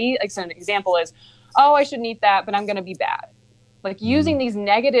their body. So an example is, oh, I shouldn't eat that, but I'm going to be bad. Using these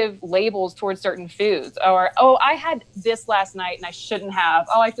negative labels towards certain foods, or, oh, I had this last night and I shouldn't have.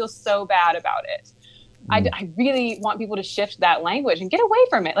 Oh, I feel so bad about it. I really want people to shift that language and get away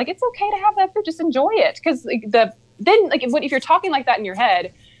from it. It's okay to have that food, just enjoy it. Because if you're talking like that in your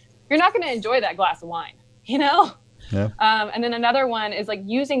head, you're not going to enjoy that glass of wine, Yeah. And then another one is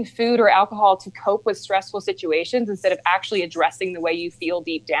using food or alcohol to cope with stressful situations instead of actually addressing the way you feel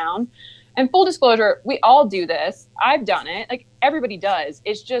deep down. And full disclosure, we all do this. I've done it. Everybody does.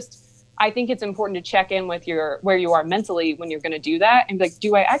 It's just, I think it's important to check in with where you are mentally when you're going to do that. And be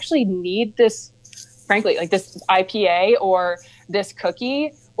do I actually need this, frankly, this IPA or this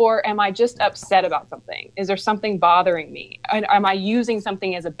cookie? Or am I just upset about something? Is there something bothering me? And am I using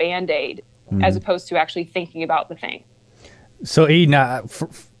something as a Band-Aid as opposed to actually thinking about the thing? So, Eden,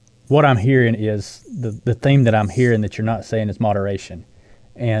 what I'm hearing is the theme that I'm hearing that you're not saying is moderation.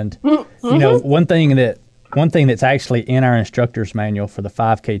 And one thing that's actually in our instructor's manual for the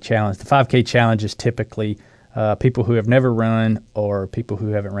 5K challenge. The 5K challenge is typically people who have never run or people who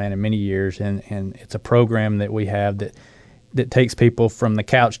haven't ran in many years, and it's a program that we have that takes people from the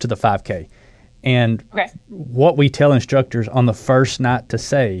couch to the 5K. And what we tell instructors on the first night to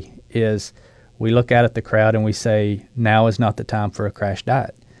say is, we look out at the crowd and we say, now is not the time for a crash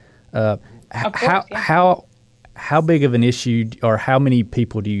diet. How big of an issue or how many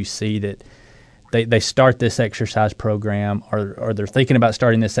people do you see that they start this exercise program or they're thinking about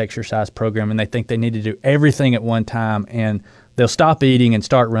starting this exercise program and they think they need to do everything at one time and they'll stop eating and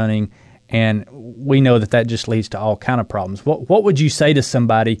start running, and we know that just leads to all kind of problems. What would you say to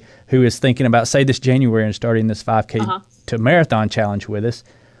somebody who is thinking about, say, this January and starting this 5K to marathon challenge with us?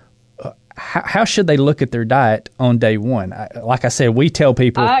 How should they look at their diet on day one? Like I said, we tell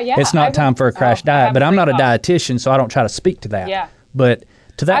people it's not time for a crash diet, but I'm not a dietitian, so I don't try to speak to that. Yeah. But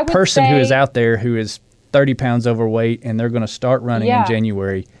to that person who is out there who is 30 pounds overweight and they're going to start running in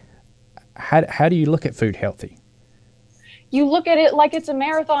January, how do you look at food healthy? You look at it like it's a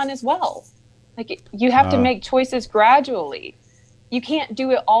marathon as well. You have to make choices gradually. You can't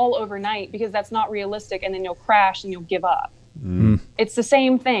do it all overnight because that's not realistic, and then you'll crash and you'll give up. It's the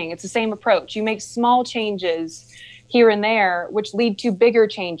same thing. It's the same approach. You make small changes here and there, which lead to bigger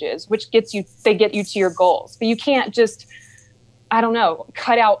changes, which get you to your goals. But you can't just I don't know,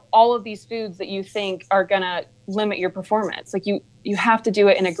 cut out all of these foods that you think are going to limit your performance. Like you have to do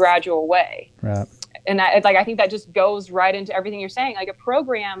it in a gradual way. Right. And I think that just goes right into everything you're saying. Like a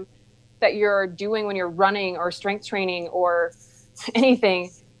program that you're doing when you're running or strength training or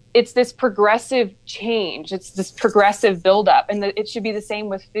anything, it's this progressive change. It's this progressive buildup. And it should be the same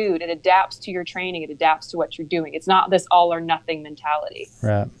with food. It adapts to your training. It adapts to what you're doing. It's not this all or nothing mentality.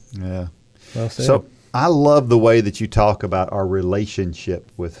 Right. Yeah. Well said. So I love the way that you talk about our relationship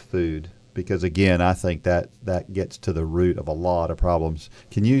with food, because, again, I think that gets to the root of a lot of problems.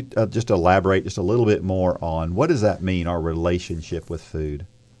 Can you just elaborate just a little bit more on what does that mean, our relationship with food?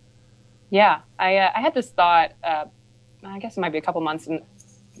 Yeah. I had this thought, I guess it might be a couple months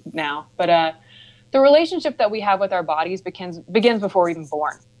now, but the relationship that we have with our bodies begins before we're even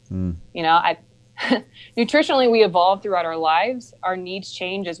born. You know, nutritionally, we evolve throughout our lives. Our needs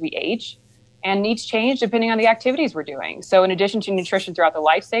change as we age. And needs change depending on the activities we're doing. So in addition to nutrition throughout the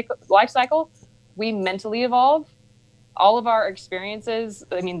life cycle, we mentally evolve. All of our experiences,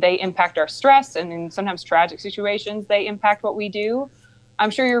 I mean, they impact our stress, and in sometimes tragic situations, they impact what we do. I'm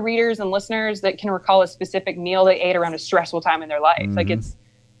sure your readers and listeners that can recall a specific meal they ate around a stressful time in their life. Mm-hmm. Like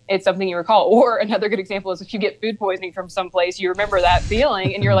it's something you recall. Or another good example is if you get food poisoning from someplace, you remember that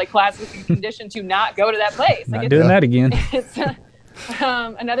feeling and you're like classically conditioned to not go to that place. Not doing that again.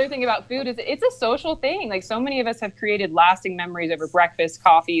 Another thing about food is it's a social thing. Like so many of us have created lasting memories over breakfast,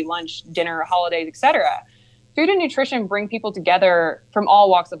 coffee, lunch, dinner, holidays, etc. Food and nutrition bring people together from all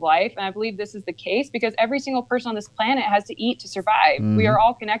walks of life. And I believe this is the case because every single person on this planet has to eat to survive. Mm-hmm. We are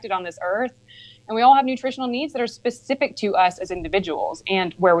all connected on this earth, and we all have nutritional needs that are specific to us as individuals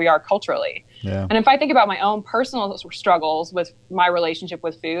and where we are culturally. Yeah. And if I think about my own personal struggles with my relationship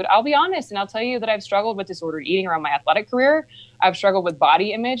with food, I'll be honest and I'll tell you that I've struggled with disordered eating around my athletic career. I've struggled with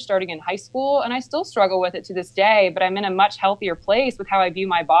body image starting in high school, and I still struggle with it to this day, but I'm in a much healthier place with how I view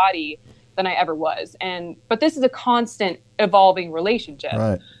my body than I ever was. But this is a constant evolving relationship.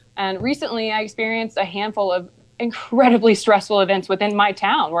 Right. And recently I experienced a handful of incredibly stressful events within my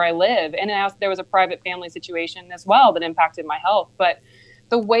town where I live. And there was a private family situation as well that impacted my health. But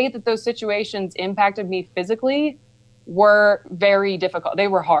the way that those situations impacted me physically were very difficult. They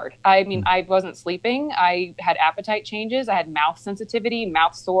were hard. I mean, I wasn't sleeping. I had appetite changes. I had mouth sensitivity,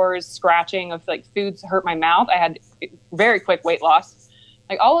 mouth sores, scratching of like foods hurt my mouth. I had very quick weight loss.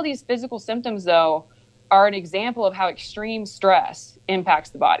 Like all of these physical symptoms, though, are an example of how extreme stress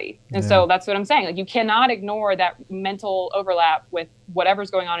impacts the body. And so that's what I'm saying. Like you cannot ignore that mental overlap with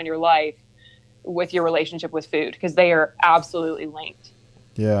whatever's going on in your life with your relationship with food, because they are absolutely linked.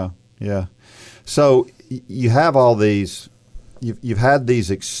 Yeah, yeah. So you have all these, you've had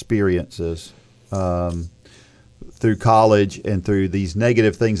these experiences through college and through these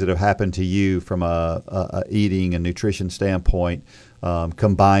negative things that have happened to you from a eating and nutrition standpoint,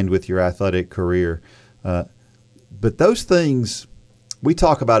 combined with your athletic career. But those things, we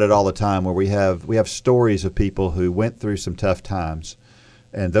talk about it all the time, where we have stories of people who went through some tough times,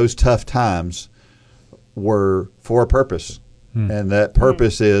 and those tough times were for a purpose. And that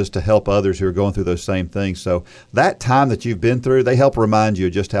purpose is to help others who are going through those same things. So that time that you've been through, they help remind you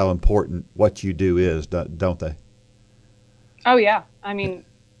of just how important what you do is, don't they? Oh, yeah. I mean,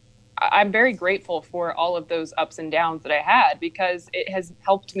 I'm very grateful for all of those ups and downs that I had, because it has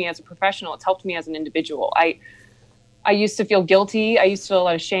helped me as a professional. It's helped me as an individual. I used to feel guilty. I used to feel a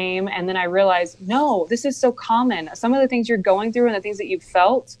lot of shame. And then I realized, no, this is so common. Some of the things you're going through and the things that you've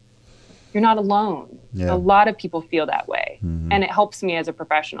felt, you're not alone. Yeah. A lot of people feel that way. Mm-hmm. And it helps me as a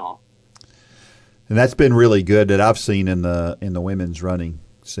professional. And that's been really good that I've seen in the women's running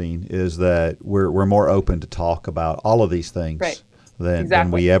scene, is that we're more open to talk about all of these things than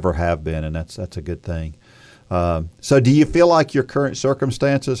we ever have been, and that's a good thing. So do you feel like your current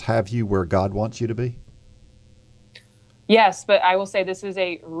circumstances have you where God wants you to be? Yes, but I will say this is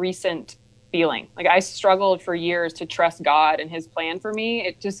a recent feeling. Like I struggled for years to trust God and his plan for me.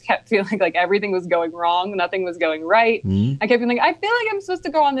 It just kept feeling like everything was going wrong. Nothing was going right. I kept feeling I feel like I'm supposed to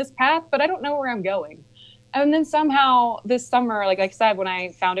go on this path, but I don't know where I'm going. And then somehow this summer, like I said, when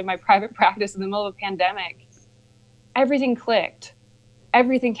I founded my private practice in the middle of a pandemic, everything clicked.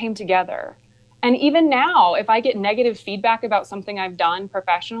 Everything came together. And even now, if I get negative feedback about something I've done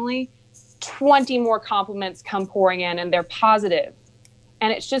professionally, 20 more compliments come pouring in, and they're positive.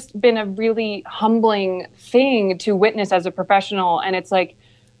 And it's just been a really humbling thing to witness as a professional. And it's like,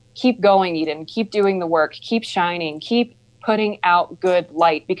 keep going, Eden. Keep doing the work. Keep shining. Keep putting out good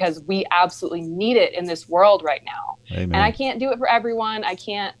light, because we absolutely need it in this world right now. Amen. And I can't do it for everyone. I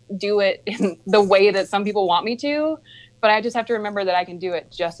can't do it in the way that some people want me to. But I just have to remember that I can do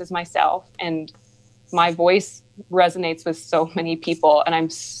it just as myself. And my voice resonates with so many people, and I'm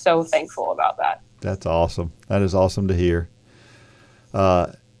so thankful about that. That's awesome. That is awesome to hear.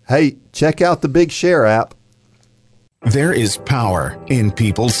 Hey, check out the Big Share app. There is power in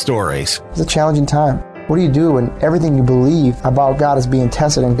people's stories. It's a challenging time. What do you do when everything you believe about God is being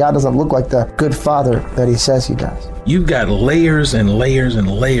tested and God doesn't look like the good father that he says he does? You've got layers and layers and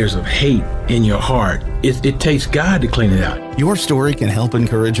layers of hate in your heart. It takes God to clean it out. Your story can help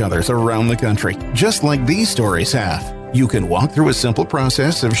encourage others around the country, just like these stories have. You can walk through a simple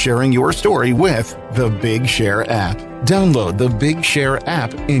process of sharing your story with the Big Share app. Download the Big Share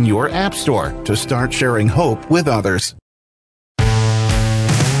app in your app store to start sharing hope with others.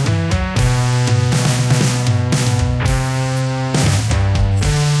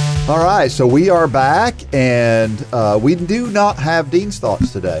 All right, so we are back, and we do not have Dean's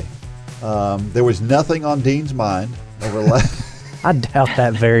thoughts today. There was nothing on Dean's mind over last. I doubt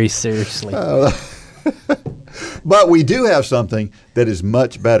that very seriously. But we do have something that is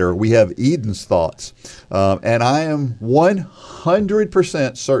much better. We have Eden's thoughts, and I am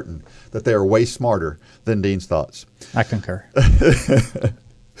 100% certain that they are way smarter than Dean's thoughts. I concur.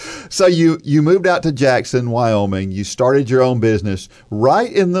 So you moved out to Jackson, Wyoming. You started your own business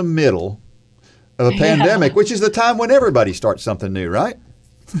right in the middle of a pandemic, which is the time when everybody starts something new, right?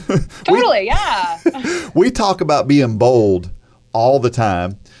 Totally, yeah. We talk about being bold all the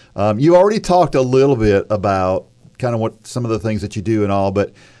time. You already talked a little bit about kind of what some of the things that you do and all,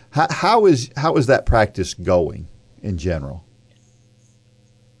 but how is that practice going in general?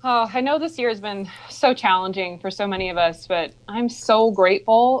 Oh, I know this year has been so challenging for so many of us, but I'm so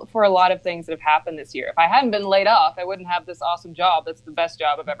grateful for a lot of things that have happened this year. If I hadn't been laid off, I wouldn't have this awesome job. That's the best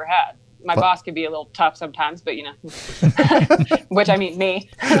job I've ever had. My boss can be a little tough sometimes, but which I mean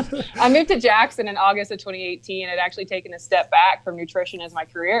me. I moved to Jackson in August of 2018. I'd actually taken a step back from nutrition as my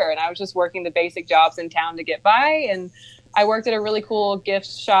career, and I was just working the basic jobs in town to get by. And I worked at a really cool gift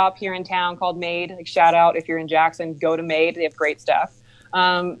shop here in town called Made. Like, shout out if you're in Jackson, go to Made. They have great stuff.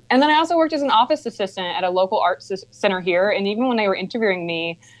 And then I also worked as an office assistant at a local art center here. And even when they were interviewing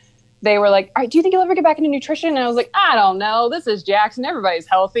me, they were like, all right, do you think you'll ever get back into nutrition? And I was like, I don't know. This is Jackson. Everybody's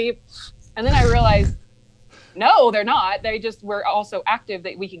healthy. And then I realized, no, they're not. They just were also active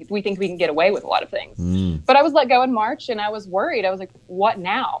that we think we can get away with a lot of things. But I was let go in March, and I was worried. I was like, what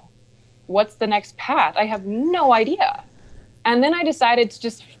now? What's the next path? I have no idea. And then I decided to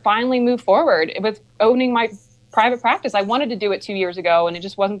just finally move forward with owning my private practice. I wanted to do it 2 years ago, and it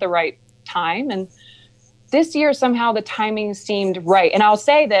just wasn't the right time. And this year, somehow the timing seemed right. And I'll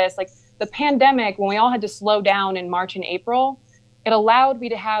say this, like the pandemic, when we all had to slow down in March and April, it allowed me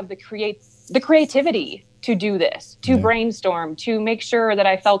to have the creativity to do this, to brainstorm, to make sure that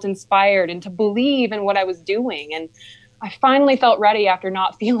I felt inspired and to believe in what I was doing. And I finally felt ready after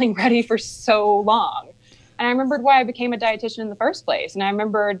not feeling ready for so long. And I remembered why I became a dietitian in the first place. And I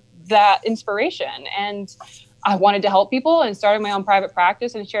remembered that inspiration. And I wanted to help people, and started my own private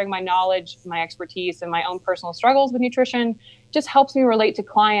practice, and sharing my knowledge, my expertise, and my own personal struggles with nutrition just helps me relate to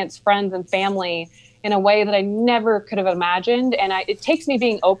clients, friends, and family in a way that I never could have imagined. And it takes me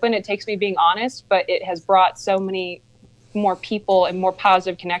being open, it takes me being honest, but it has brought so many more people and more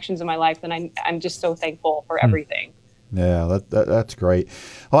positive connections in my life, and I'm just so thankful for everything. Yeah, that's great.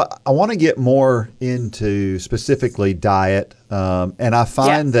 Well, I want to get more into specifically diet, and I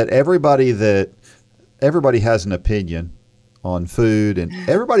find that everybody has an opinion on food, and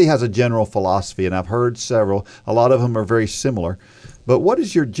everybody has a general philosophy, and I've heard several. A lot of them are very similar. But what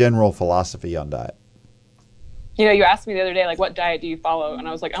is your general philosophy on diet? You know, you asked me the other day, like, what diet do you follow? And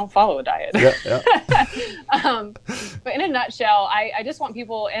I was like, I don't follow a diet. But in a nutshell, I just want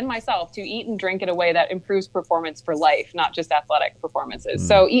people and myself to eat and drink in a way that improves performance for life, not just athletic performances.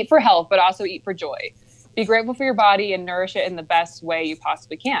 So eat for health, but also eat for joy. Be grateful for your body and nourish it in the best way you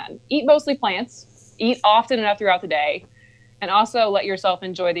possibly can. Eat mostly plants. Eat often enough throughout the day. And also let yourself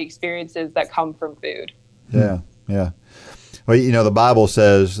enjoy the experiences that come from food. Yeah. Well, you know, the Bible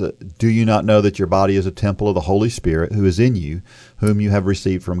says, do you not know that your body is a temple of the Holy Spirit who is in you, whom you have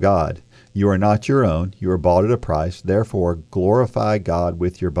received from God? You are not your own. You are bought at a price. Therefore, glorify God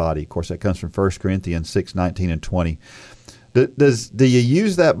with your body. Of course, that comes from 1 Corinthians 6:19 and 20. Do you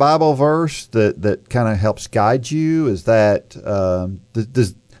use that Bible verse that kind of helps guide you? Is that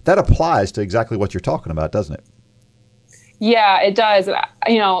that applies to exactly what you're talking about, doesn't it? Yeah, it does.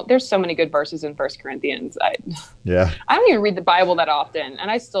 You know, there's so many good verses in 1 Corinthians. I don't even read the Bible that often,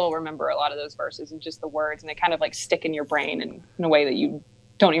 and I still remember a lot of those verses and just the words, and they kind of like stick in your brain in a way that you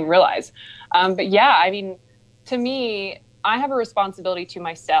don't even realize. But yeah, I mean, to me, I have a responsibility to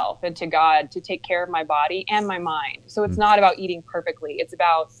myself and to God to take care of my body and my mind. So it's not about eating perfectly. It's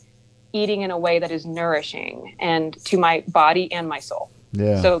about eating in a way that is nourishing and to my body and my soul.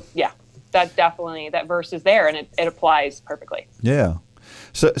 Yeah. So yeah, that definitely, that verse is there and it applies perfectly. Yeah.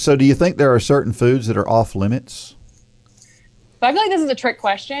 So do you think there are certain foods that are off limits? So I feel like this is a trick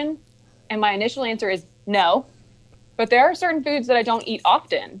question, and my initial answer is no. But there are certain foods that I don't eat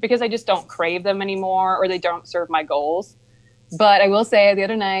often because I just don't crave them anymore or they don't serve my goals. But I will say the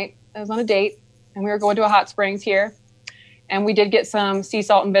other night I was on a date and we were going to a hot springs here and we did get some sea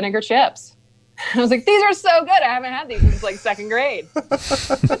salt and vinegar chips. I was like, these are so good. I haven't had these since like second grade.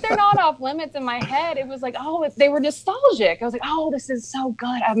 But they're not off limits in my head. It was like, oh, they were nostalgic. I was like, oh, this is so good.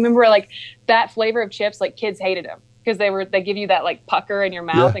 I remember like that flavor of chips, like kids hated them because they give you that like pucker in your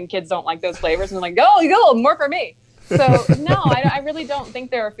mouth and kids don't like those flavors. And they're like, oh, you got a little more for me. So no, I really don't think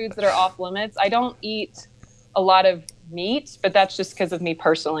there are foods that are off limits. I don't eat a lot of meat, but that's just because of me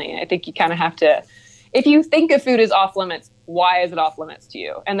personally. I think you kind of have to, if you think a food is off limits, why is it off limits to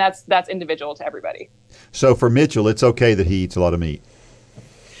you? And that's individual to everybody. So for Mitchell, it's okay that he eats a lot of meat.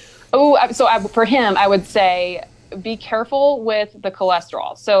 For him, I would say be careful with the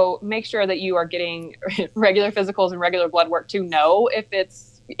cholesterol. So make sure that you are getting regular physicals and regular blood work to know if it's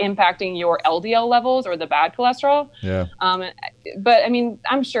impacting your LDL levels or the bad cholesterol. Yeah. But I mean,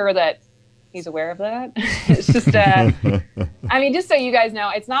 I'm sure that he's aware of that. It's just, I mean, just so you guys know,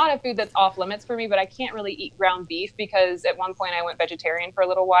 it's not a food that's off limits for me, but I can't really eat ground beef because at one point I went vegetarian for a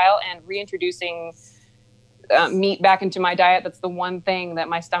little while, and reintroducing meat back into my diet, that's the one thing that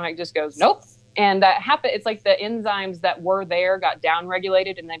my stomach just goes, nope. And that happened. It's like the enzymes that were there got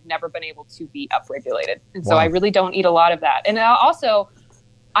down-regulated and they've never been able to be up-regulated. And so I really don't eat a lot of that. And also,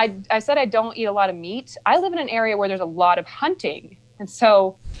 I said I don't eat a lot of meat. I live in an area where there's a lot of hunting. And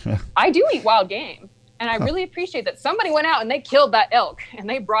so I do eat wild game. And I really appreciate that somebody went out and they killed that elk and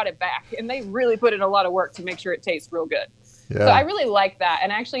they brought it back. And they really put in a lot of work to make sure it tastes real good. Yeah. So I really like that.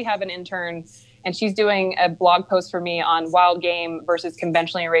 And I actually have an intern, and she's doing a blog post for me on wild game versus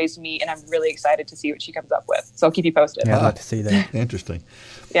conventionally raised meat. And I'm really excited to see what she comes up with. So I'll keep you posted. Yeah, I'd like to see that. Interesting.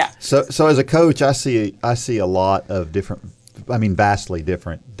 Yeah. So as a coach, I see a lot of vastly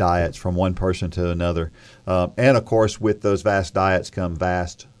different diets from one person to another. And of course, with those vast diets come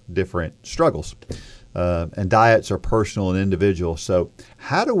vast different struggles. And diets are personal and individual. So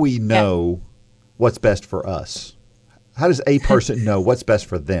how do we know what's best for us? How does a person know what's best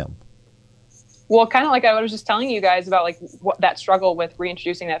for them? Well, kind of like I was just telling you guys about like that struggle with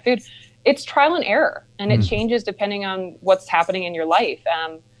reintroducing that food. It's trial and error, and it changes depending on what's happening in your life.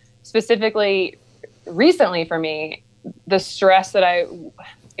 Specifically, recently for me, the stress that I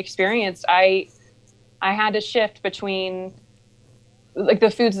experienced, I had to shift between like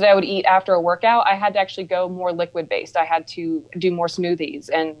the foods that I would eat after a workout. I had to actually go more liquid based. I had to do more smoothies,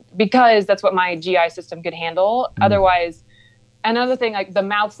 and because that's what my GI system could handle. Otherwise, another thing, like the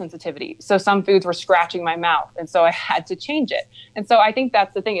mouth sensitivity. So some foods were scratching my mouth, and so I had to change it. And so I think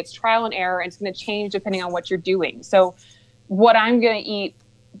that's the thing. It's trial and error, and it's going to change depending on what you're doing. So what I'm going to eat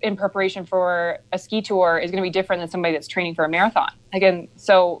in preparation for a ski tour is going to be different than somebody that's training for a marathon. Again,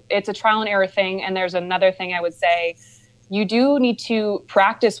 so it's a trial and error thing. And there's another thing I would say, you do need to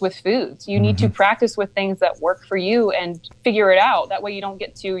practice with foods. You need to practice with things that work for you and figure it out. That way you don't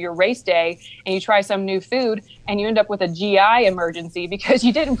get to your race day and you try some new food and you end up with a GI emergency because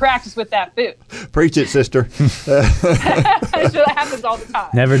you didn't practice with that food. Preach it, sister. That happens all the time.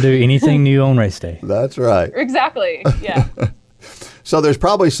 Never do anything new on race day. That's right. Exactly. Yeah. So there's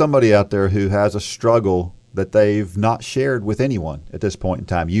probably somebody out there who has a struggle that they've not shared with anyone at this point in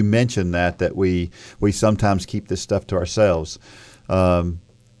time. You mentioned that we sometimes keep this stuff to ourselves.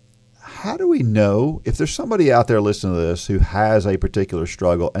 How do we know if there's somebody out there listening to this who has a particular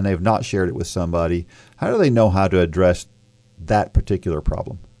struggle and they've not shared it with somebody? How do they know how to address that particular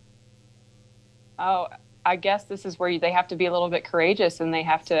problem? Oh, I guess this is where they have to be a little bit courageous and they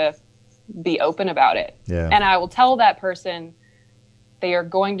have to be open about it. Yeah. And I will tell that person they are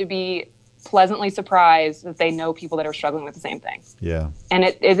going to be pleasantly surprised that they know people that are struggling with the same thing. Yeah. And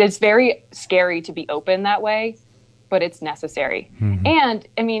it's very scary to be open that way, but it's necessary. And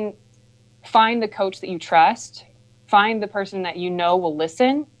I mean, find the coach that you trust, find the person that you know will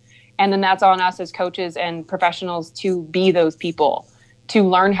listen. And then that's on us as coaches and professionals to be those people, to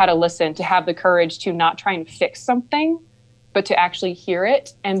learn how to listen, to have the courage to not try and fix something, but to actually hear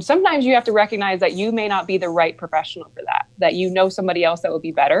it. And sometimes you have to recognize that you may not be the right professional for that you know somebody else that would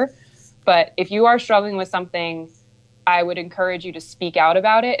be better. But if you are struggling with something, I would encourage you to speak out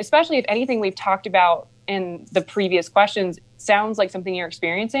about it, especially if anything we've talked about in the previous questions sounds like something you're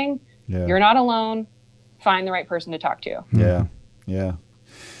experiencing. Yeah. You're not alone. Find the right person to talk to. Yeah, yeah.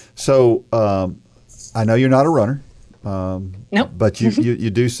 So I know you're not a runner, Nope. But you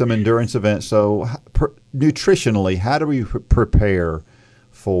do some endurance events. So nutritionally, how do we prepare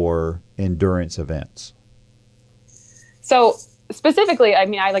for endurance events? So specifically, I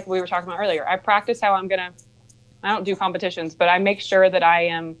mean, like we were talking about earlier, I practice how I don't do competitions, but I make sure that I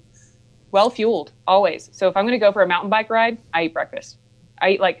am well fueled always. So if I'm going to go for a mountain bike ride, I eat breakfast.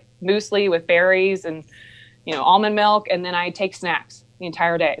 I eat like muesli with berries and, almond milk. And then I take snacks the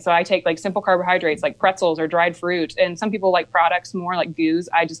entire day. So I take like simple carbohydrates like pretzels or dried fruit. And some people like products more like goos.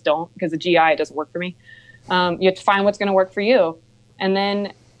 I just don't, because the GI, it doesn't work for me. You have to find what's going to work for you. And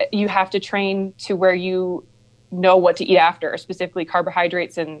then you have to train to where you know what to eat after, specifically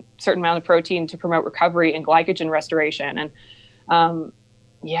carbohydrates and certain amount of protein to promote recovery and glycogen restoration. And and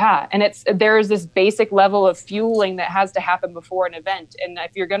there's this basic level of fueling that has to happen before an event. And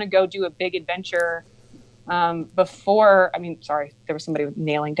if you're going to go do a big adventure there was somebody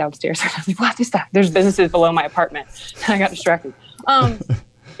nailing downstairs. I was like, what is that? There's businesses below my apartment. I got distracted.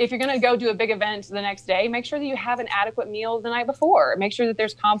 If you're going to go do a big event the next day, make sure that you have an adequate meal the night before. Make sure that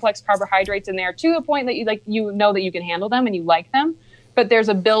there's complex carbohydrates in there to a point that you know that you can handle them and you like them. But there's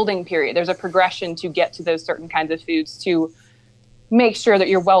a building period. There's a progression to get to those certain kinds of foods to make sure that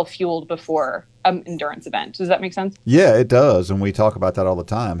you're well fueled before an endurance event. Does that make sense? Yeah, it does. And we talk about that all the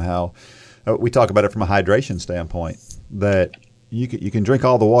time, how we talk about it from a hydration standpoint, that you can drink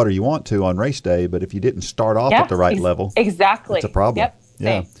all the water you want to on race day, but if you didn't start off at the right level, exactly, it's a problem. Yep.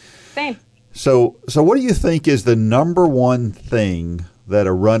 Yeah. Same. So what do you think is the number one thing that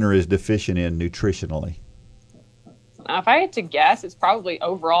a runner is deficient in nutritionally? Now, if I had to guess, it's probably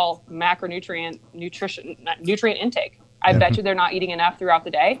overall nutrient intake. I bet you they're not eating enough throughout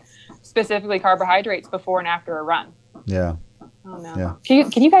the day, specifically carbohydrates before and after a run. Yeah. Oh no. Yeah.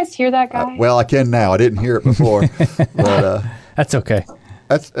 Can you guys hear that guy? Well, I can now. I didn't hear it before, but that's okay.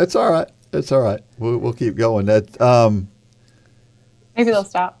 That's all right. It's all right. We'll keep going. Maybe they'll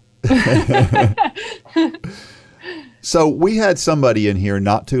stop. So we had somebody in here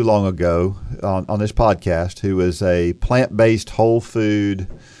not too long ago on this podcast who is a plant-based whole food.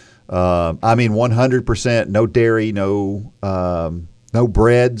 100% no dairy, no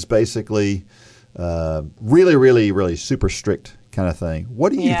breads, basically. Really, really, really super strict kind of thing.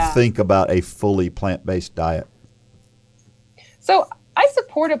 What do you think about a fully plant-based diet? So I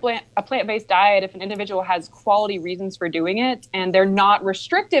support a plant-based diet if an individual has quality reasons for doing it and they're not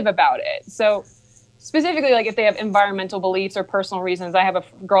restrictive about it. So specifically, like if they have environmental beliefs or personal reasons. I have a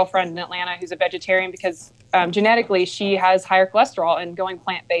girlfriend in Atlanta who's a vegetarian because genetically she has higher cholesterol, and going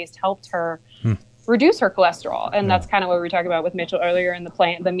plant-based helped her reduce her cholesterol. And that's kind of what we were talking about with Mitchell earlier in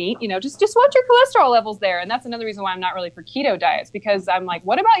the meat, just watch your cholesterol levels there. And that's another reason why I'm not really for keto diets, because I'm like,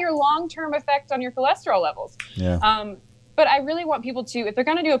 what about your long-term effect on your cholesterol levels? Yeah. But I really want people to, if they're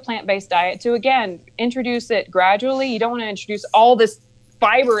going to do a plant-based diet, to, again, introduce it gradually. You don't want to introduce all this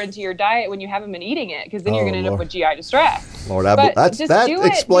fiber into your diet when you haven't been eating it, because then you're going to end up with GI distress. Lord, that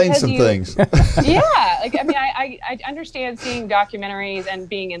explains some things. Yeah. I understand seeing documentaries and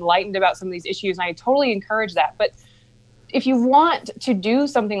being enlightened about some of these issues, and I totally encourage that. But if you want to do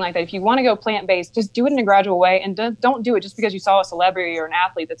something like that, if you want to go plant-based, just do it in a gradual way, and don't do it just because you saw a celebrity or an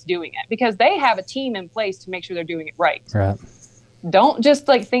athlete that's doing it, because they have a team in place to make sure they're doing it right. Right. Don't just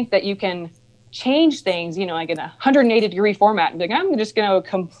think that you can change things, like in a 180-degree format and be like, I'm just going to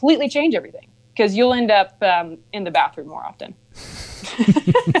completely change everything, because you'll end up in the bathroom more often.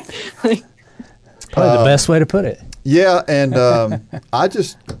 Probably the best way to put it. Yeah. And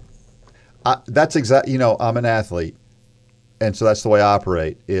that's exactly, I'm an athlete. And so that's the way I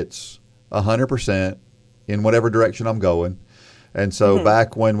operate. It's 100% in whatever direction I'm going. And so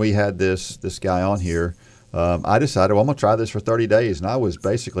back when we had this guy on here, I decided, I'm going to try this for 30 days. And I was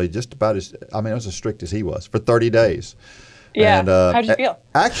basically just about I was as strict as he was for 30 days. Yeah. And, how did you feel?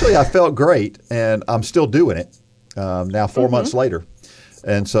 Actually, I felt great, and I'm still doing it now 4 months later.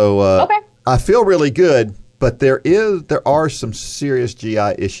 And so I feel really good, but there are some serious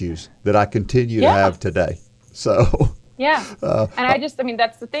GI issues that I continue to have today. So... Yeah. And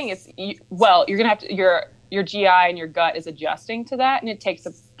that's the thing. You're going to have to, your GI and your gut is adjusting to that, and it takes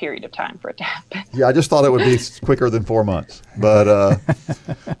a period of time for it to happen. Yeah. I just thought it would be quicker than 4 months, but,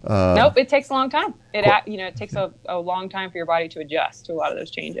 nope, it takes a long time. It takes a long time for your body to adjust to a lot of those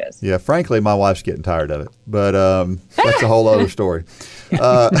changes. Yeah. Frankly, my wife's getting tired of it, but, that's a whole other story.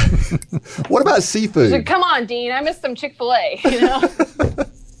 What about seafood? So, come on, Dean, I missed some Chick-fil-A,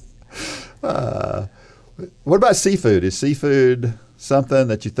 What about seafood? Is seafood something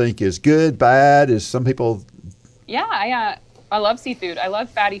that you think is good, bad? Is some people? Yeah, I love seafood. I love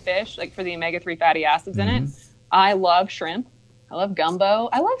fatty fish, like for the omega-3 fatty acids in it. I love shrimp. I love gumbo.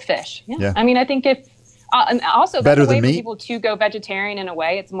 I love fish. Yeah. I think if And also, Better that's a way than for meat? people to go vegetarian in a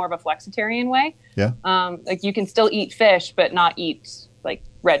way. It's more of a flexitarian way. Yeah. Like you can still eat fish, but not eat like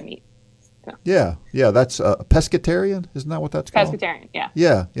red meat. Yeah. That's pescatarian. Isn't that what that's called? Pescatarian, yeah.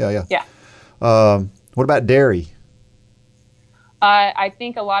 Yeah. Yeah. What about dairy? I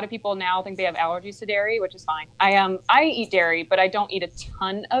think a lot of people now think they have allergies to dairy, which is fine. I eat dairy, but I don't eat a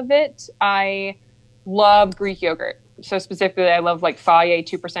ton of it. I love Greek yogurt. So specifically, I love like Fage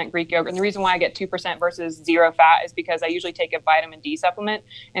 2% Greek yogurt. And the reason why I get 2% versus zero fat is because I usually take a vitamin D supplement,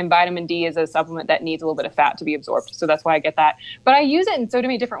 and vitamin D is a supplement that needs a little bit of fat to be absorbed. So that's why I get that. But I use it in so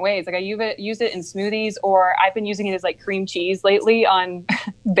many different ways. Like I use it in smoothies, or I've been using it as like cream cheese lately on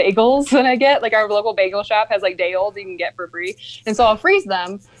bagels that I get. Like our local bagel shop has like day olds you can get for free. And so I'll freeze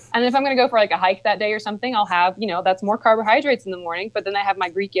them. And if I'm going to go for like a hike that day or something, I'll have, that's more carbohydrates in the morning. But then I have my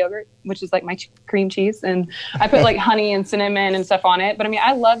Greek yogurt, which is like my cream cheese. And I put like honey and cinnamon and stuff on it. But I mean,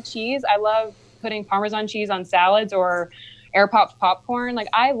 I love cheese. I love putting Parmesan cheese on salads or air popped popcorn. Like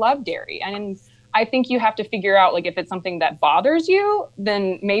I love dairy. And I think you have to figure out like if it's something that bothers you,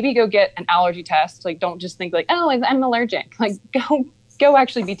 then maybe go get an allergy test. Like don't just think like, oh, I'm allergic. Like go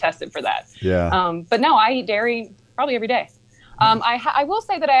actually be tested for that. Yeah. But no, I eat dairy probably every day. I will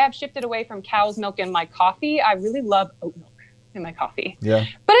say that I have shifted away from cow's milk in my coffee. I really love oat milk in my coffee. Yeah.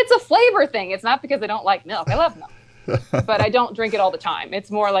 But it's a flavor thing. It's not because I don't like milk. I love milk. But I don't drink it all the time. It's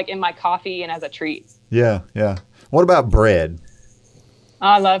more like in my coffee and as a treat. Yeah. What about bread?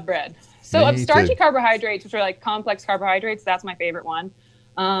 I love bread. So Me starchy too. carbohydrates, which are like complex carbohydrates, that's my favorite one.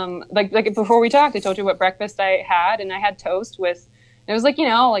 Like before we talked, I told you what breakfast I had, and I had toast with, it was like,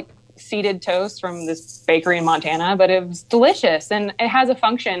 like seeded toast from this bakery in Montana, but it was delicious and it has a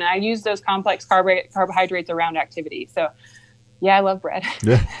function. I use those complex carbohydrates around activity. So yeah, I love bread.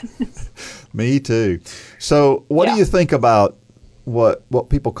 Yeah. Me too. So what do you think about what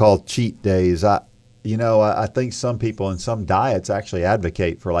people call cheat days? I think some people in some diets actually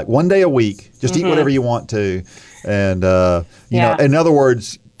advocate for like one day a week, just eat whatever you want to. And, you know, in other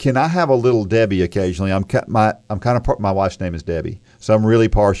words, can I have a Little Debbie occasionally? My wife's name is Debbie, so I'm really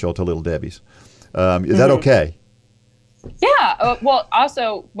partial to Little Debbie's. Is that okay? Yeah. Well,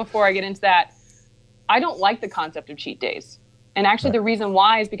 also, before I get into that, I don't like the concept of cheat days. And actually, the reason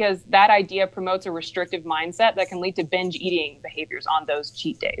why is because that idea promotes a restrictive mindset that can lead to binge eating behaviors on those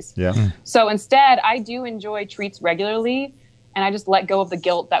cheat days. Yeah. So instead, I do enjoy treats regularly, and I just let go of the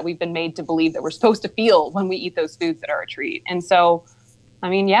guilt that we've been made to believe that we're supposed to feel when we eat those foods that are a treat. And so, I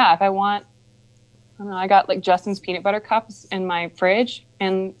mean, yeah, if I want, I don't know, I got like Justin's peanut butter cups in my fridge,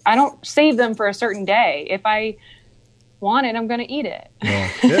 and I don't save them for a certain day. If I want it, I'm going to eat it.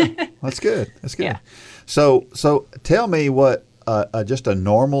 Yeah, that's good. That's good. Yeah. So tell me what just a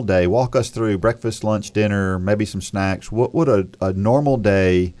normal day. Walk us through breakfast, lunch, dinner, maybe some snacks. What would a normal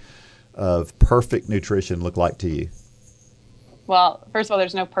day of perfect nutrition look like to you? Well, first of all,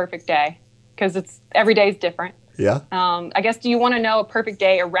 there's no perfect day because every day is different. Yeah. I guess, do you want to know a perfect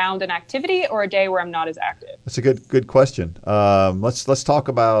day around an activity or a day where I'm not as active? That's a good question. Let's talk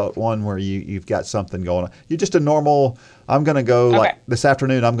about one where you've got something going on. You're just a normal. I'm going to go like this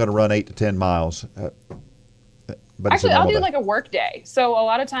afternoon. I'm going to run 8 to 10 miles. But actually, I'll do like a work day. So a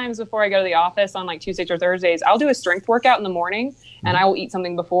lot of times before I go to the office on like Tuesdays or Thursdays, I'll do a strength workout in the morning, and I will eat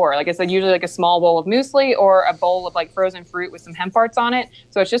something before. Like I said, usually like a small bowl of muesli or a bowl of like frozen fruit with some hemp hearts on it.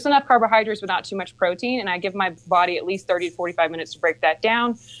 So it's just enough carbohydrates but not too much protein, and I give my body at least 30 to 45 minutes to break that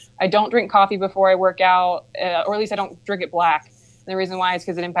down. I don't drink coffee before I work out, or at least I don't drink it black. And the reason why is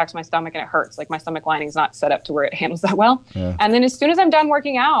because it impacts my stomach and it hurts. Like my stomach lining is not set up to where it handles that well. Yeah. And then as soon as I'm done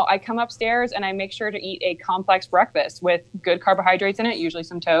working out, I come upstairs and I make sure to eat a complex breakfast with good carbohydrates in it, usually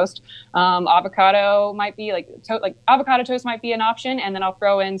some toast. Avocado might be avocado toast might be an option. And then I'll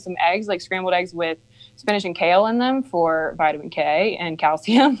throw in some eggs, like scrambled eggs with spinach and kale in them for vitamin K and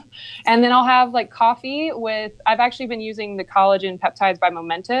calcium. And then I'll have like coffee I've actually been using the collagen peptides by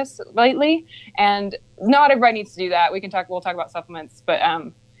Momentous lately. And not everybody needs to do that. We'll talk about supplements, but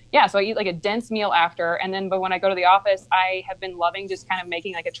so I eat like a dense meal after. But when I go to the office, I have been loving just kind of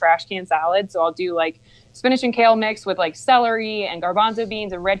making like a trash can salad. So I'll do like spinach and kale mix with like celery and garbanzo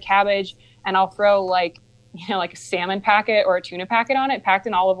beans and red cabbage. And I'll throw like a salmon packet or a tuna packet on it, packed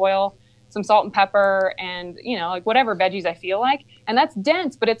in olive oil, some salt and pepper, and like whatever veggies I feel like. And that's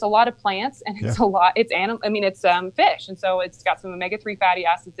dense, but it's a lot of plants, and it's it's fish, and so it's got some omega-3 fatty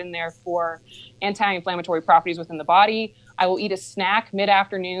acids in there for anti-inflammatory properties within the body. I will eat a snack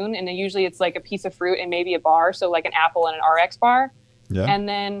mid-afternoon, and then usually it's like a piece of fruit and maybe a bar, so like an apple and an RX bar. Yeah. And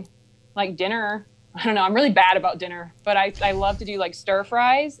then like dinner, I don't know, I'm really bad about dinner, but I love to do like stir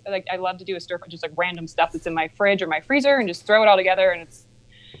fries. Like I love to do a stir fry, just like random stuff that's in my fridge or my freezer, and just throw it all together, and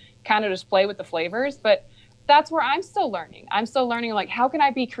kind of just play with the flavors. But that's where I'm still learning. I'm still learning, like, how can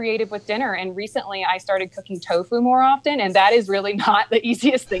I be creative with dinner? And recently I started cooking tofu more often, and that is really not the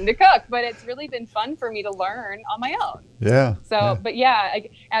easiest thing to cook, but it's really been fun for me to learn on my own. Yeah. So, but yeah,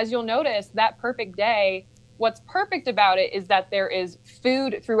 as you'll notice, that perfect day, what's perfect about it is that there is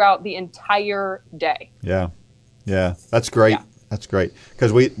food throughout the entire day. Yeah. Yeah. That's great. Yeah. That's great.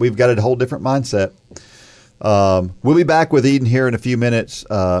 Because we've got a whole different mindset. We'll be back with Eden here in a few minutes.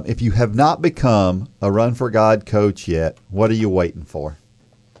 If you have not become a Run for God coach yet, what are you waiting for?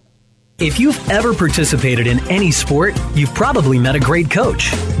 If you've ever participated in any sport, you've probably met a great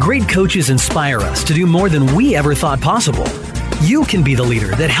coach. Great coaches inspire us to do more than we ever thought possible. You can be the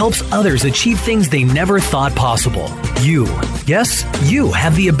leader that helps others achieve things they never thought possible. You, yes, you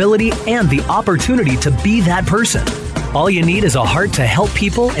have the ability and the opportunity to be that person. All you need is a heart to help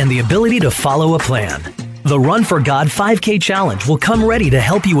people and the ability to follow a plan. The Run for God 5K Challenge will come ready to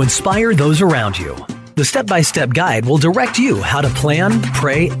help you inspire those around you. The step-by-step guide will direct you how to plan,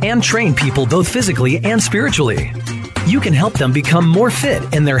 pray, and train people both physically and spiritually. You can help them become more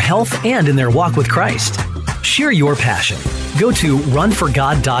fit in their health and in their walk with Christ. Share your passion. Go to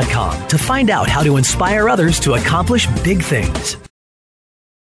runforgod.com to find out how to inspire others to accomplish big things.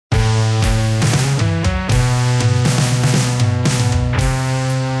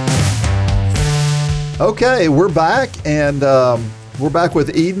 Okay, we're back, and we're back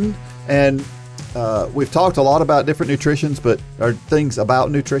with Eden, and we've talked a lot about different nutritions, or things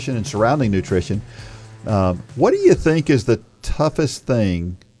about nutrition and surrounding nutrition. What do you think is the toughest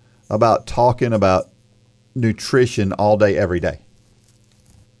thing about talking about nutrition all day, every day?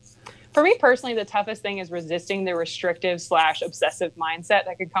 For me personally, the toughest thing is resisting the restrictive/obsessive mindset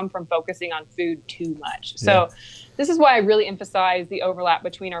that could come from focusing on food too much. So this is why I really emphasize the overlap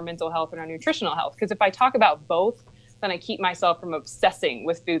between our mental health and our nutritional health. Because if I talk about both, then I keep myself from obsessing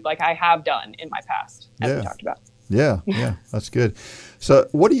with food like I have done in my past, as we talked about. Yeah, that's good. So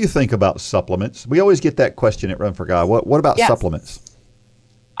what do you think about supplements? We always get that question at Run for God. What about supplements?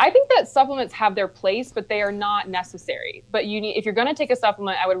 I think that supplements have their place, but they are not necessary. But if you're going to take a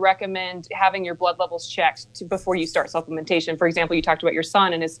supplement, I would recommend having your blood levels checked before you start supplementation. For example, you talked about your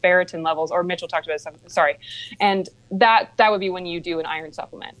son and his ferritin levels, or Mitchell talked about and that would be when you do an iron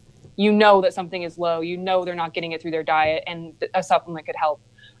supplement. You know that something is low. You know they're not getting it through their diet, and a supplement could help.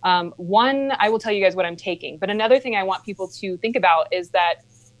 One, I will tell you guys what I'm taking. But another thing I want people to think about is that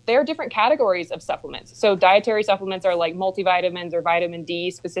there are different categories of supplements. So dietary supplements are like multivitamins or vitamin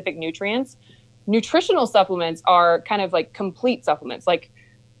D specific nutrients. Nutritional supplements are kind of like complete supplements, like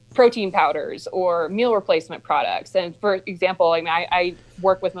protein powders or meal replacement products. And for example, I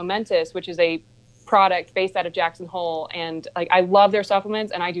work with Momentous, which is a product based out of Jackson Hole. And I love their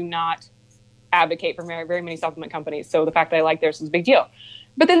supplements, and I do not advocate for very, very many supplement companies. So the fact that I like theirs is a big deal.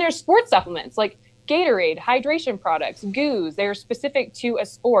 But then there's sports supplements like Gatorade, hydration products, goos. They're specific to a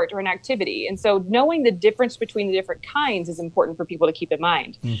sport or an activity. And so knowing the difference between the different kinds is important for people to keep in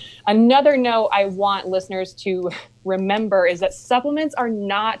mind. Another note I want listeners to remember is that supplements are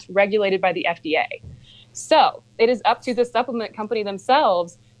not regulated by the FDA. So it is up to the supplement company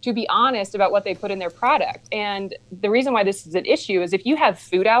themselves to be honest about what they put in their product. And the reason why this is an issue is if you have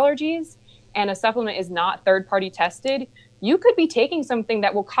food allergies and a supplement is not third-party tested, you could be taking something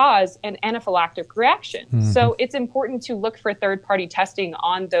that will cause an anaphylactic reaction. So it's important to look for third-party testing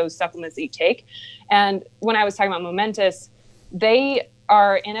on those supplements that you take. And when I was talking about Momentous, they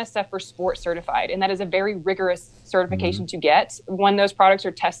are NSF for Sport certified, and that is a very rigorous certification to get. When those products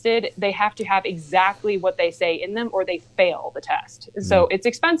are tested, they have to have exactly what they say in them, or they fail the test. So it's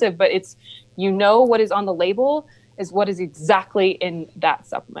expensive, but it's, what is on the label is what is exactly in that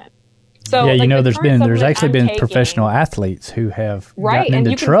supplement. So, there's actually been professional athletes who have gotten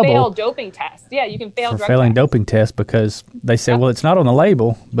into trouble. Fail doping tests. Yeah, you can fail for drug failing tests. doping tests because they said, well, it's not on the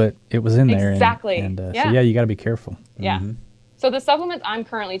label, but it was in there. Exactly. So you got to be careful. Yeah. So the supplements I'm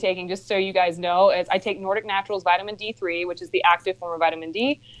currently taking, just so you guys know, is I take Nordic Naturals vitamin D3, which is the active form of vitamin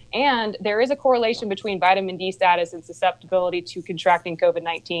D. And there is a correlation between vitamin D status and susceptibility to contracting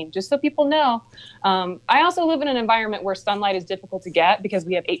COVID-19, just so people know. I also live in an environment where sunlight is difficult to get because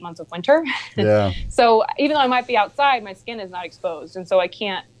we have 8 months of winter. Yeah. So even though I might be outside, my skin is not exposed. And so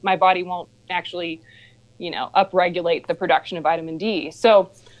my body won't actually, upregulate the production of vitamin D.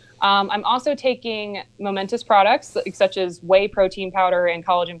 So I'm also taking Momentous products such as whey protein powder and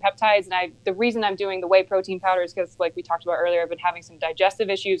collagen peptides. And the reason I'm doing the whey protein powder is because, like we talked about earlier, I've been having some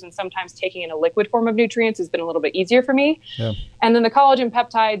digestive issues, and sometimes taking in a liquid form of nutrients has been a little bit easier for me. Yeah. And then the collagen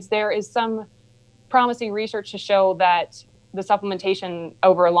peptides, there is some promising research to show that the supplementation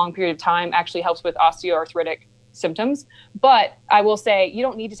over a long period of time actually helps with osteoarthritic symptoms. But I will say you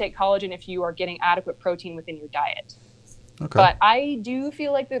don't need to take collagen if you are getting adequate protein within your diet. Okay. But I do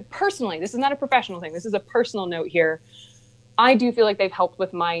feel like that personally, this is not a professional thing. This is a personal note here. I do feel like they've helped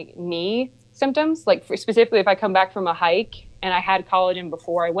with my knee symptoms. Like specifically, if I come back from a hike and I had collagen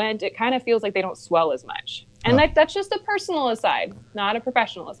before I went, it kind of feels like they don't swell as much. And that's just a personal aside, not a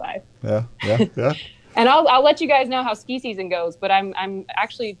professional aside. Yeah. And I'll let you guys know how ski season goes, but I'm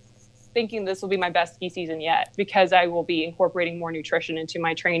actually thinking this will be my best ski season yet because I will be incorporating more nutrition into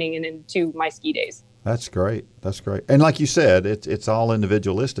my training and into my ski days. That's great. And like you said, it's all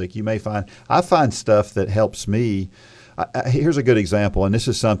individualistic. You may I find stuff that helps me. Here's a good example, and this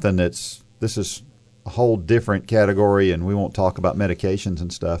is something this is a whole different category, and we won't talk about medications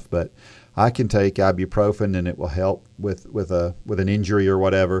and stuff, but I can take ibuprofen and it will help with an injury or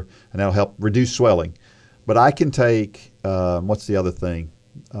whatever, and that'll help reduce swelling. But I can take what's the other thing?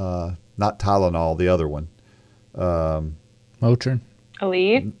 Not Tylenol, the other one. Motrin.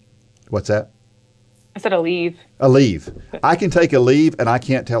 Aleve. What's that? I said Aleve. Aleve. I can take Aleve and I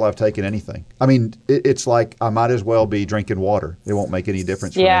can't tell I've taken anything. I mean, it's like I might as well be drinking water. It won't make any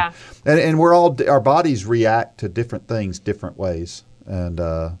difference for me. And our bodies react to different things different ways. And,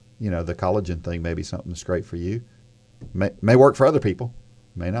 the collagen thing may be something that's great for you. May work for other people.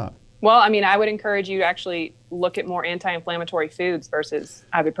 May not. Well, I mean, I would encourage you to actually look at more anti-inflammatory foods versus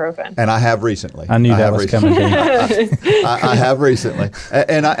ibuprofen. And I have recently. I knew that was coming. I have recently.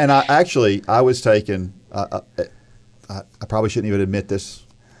 And I was taking, I probably shouldn't even admit this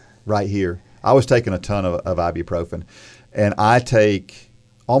right here. I was taking a ton of ibuprofen. And I take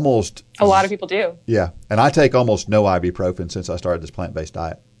almost. A lot of people do. Yeah. And I take almost no ibuprofen since I started this plant-based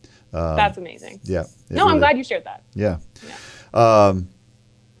diet. That's amazing. Yeah. I'm glad you shared that. Yeah.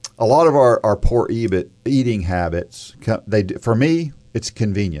 A lot of our poor eating habits, for me, it's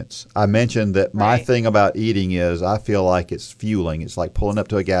convenience. I mentioned that my thing about eating is I feel like it's fueling. It's like pulling up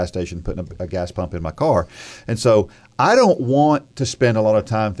to a gas station, putting a gas pump in my car. And so I don't want to spend a lot of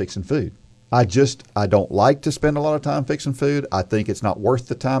time fixing food. I don't like to spend a lot of time fixing food. I think it's not worth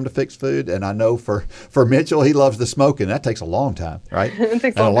the time to fix food. And I know for Mitchell, he loves the smoking. That takes a long time, right? It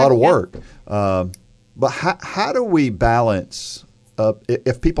takes a lot of work. But how do we balance,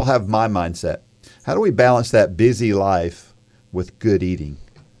 if people have my mindset, how do we balance that busy life with good eating?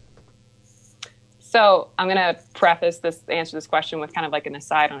 So I'm going to answer this question with kind of like an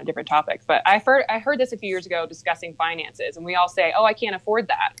aside on a different topic. But I heard this a few years ago discussing finances, and we all say, oh, I can't afford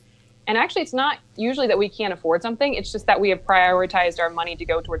that. And actually, it's not usually that we can't afford something. It's just that we have prioritized our money to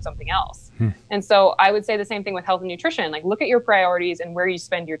go towards something else. And so I would say the same thing with health and nutrition. Like, look at your priorities and where you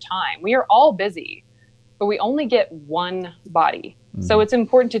spend your time. We are all busy, but we only get one body. So it's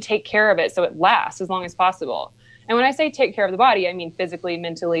important to take care of it so it lasts as long as possible. And when I say take care of the body, I mean physically,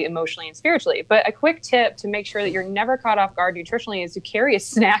 mentally, emotionally, and spiritually. But a quick tip to make sure that you're never caught off guard nutritionally is to carry a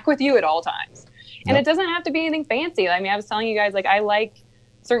snack with you at all times. And it doesn't have to be anything fancy. I mean, I was telling you guys, like, I like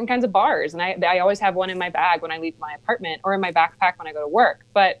certain kinds of bars, and I always have one in my bag when I leave my apartment or in my backpack when I go to work.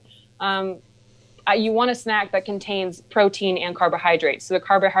 But you want a snack that contains protein and carbohydrates. So the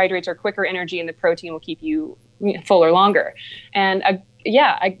carbohydrates are quicker energy, and the protein will keep you fuller longer. And like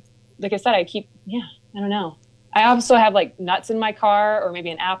I said, I don't know. I also have like nuts in my car, or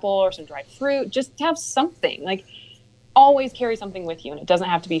maybe an apple or some dried fruit, just to have something. Like, always carry something with you, and it doesn't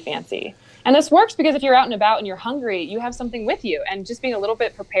have to be fancy. And this works because if you're out and about and you're hungry, you have something with you. And just being a little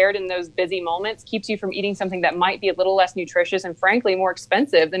bit prepared in those busy moments keeps you from eating something that might be a little less nutritious and frankly more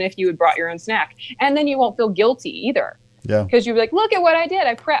expensive than if you had brought your own snack. And then you won't feel guilty either. Yeah. Because you'll be like, look at what I did.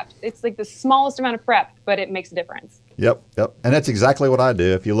 I prepped. It's like the smallest amount of prep, but it makes a difference. Yep. And that's exactly what I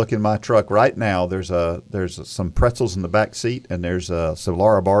do. If you look in my truck right now, there's some pretzels in the back seat, and there's some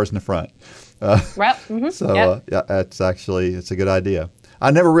Lara bars in the front. So it's a good idea. I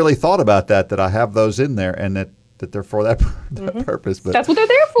never really thought about that I have those in there, and that they're for that purpose. But that's what they're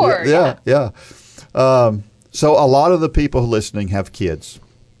there for. Yeah. So a lot of the people listening have kids.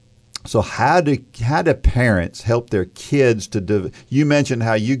 So how do parents help their kids to you mentioned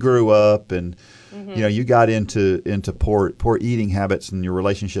how you grew up and you got into poor eating habits and your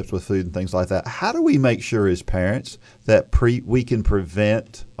relationships with food and things like that. How do we make sure as parents that we can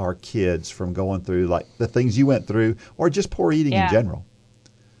prevent our kids from going through like the things you went through, or just poor eating in general?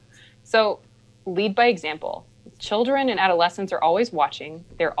 So lead by example. Children and adolescents are always watching.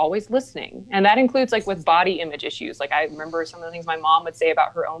 They're always listening. And that includes like with body image issues. Like I remember some of the things my mom would say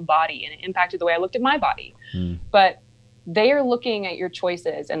about her own body, and it impacted the way I looked at my body. But they are looking at your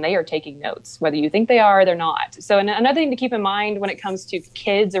choices, and they are taking notes, whether you think they are or they're not. So another thing to keep in mind when it comes to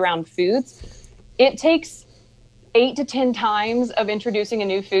kids around foods, it takes 8 to 10 times of introducing a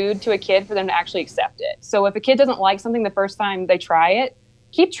new food to a kid for them to actually accept it. So if a kid doesn't like something the first time they try it,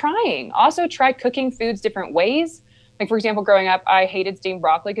 keep trying. Also try cooking foods different ways. Like, for example, growing up, I hated steamed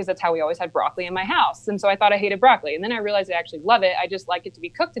broccoli because that's how we always had broccoli in my house. And so I thought I hated broccoli. And then I realized I actually love it. I just like it to be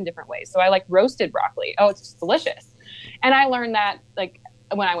cooked in different ways. So I like roasted broccoli. Oh, it's just delicious. And I learned that like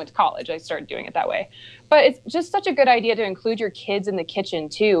when I went to college, I started doing it that way. But it's just such a good idea to include your kids in the kitchen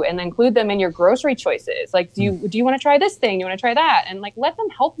too, and include them in your grocery choices. Like, do you want to try this thing? Do you want to try that? And like, let them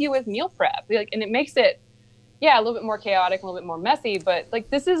help you with meal prep. Like, and it makes it, a little bit more chaotic, a little bit more messy, but like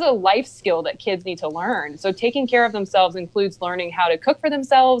this is a life skill that kids need to learn. So taking care of themselves includes learning how to cook for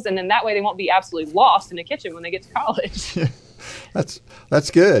themselves, and then that way they won't be absolutely lost in the kitchen when they get to college.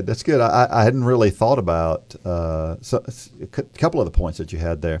 That's good. That's good. I hadn't really thought about a couple of the points that you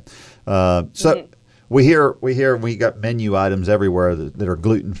had there. We got menu items everywhere that are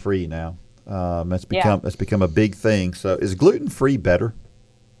gluten free now. It's become a big thing. So is gluten free better?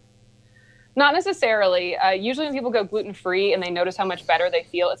 Not necessarily. Usually when people go gluten-free and they notice how much better they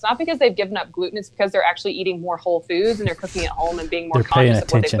feel, it's not because they've given up gluten. It's because they're actually eating more whole foods and they're cooking at home and being more conscious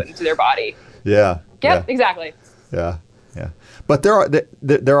of what they put into their body. Yeah. Yep, exactly. Yeah. But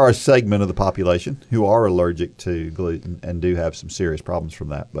there are a segment of the population who are allergic to gluten and do have some serious problems from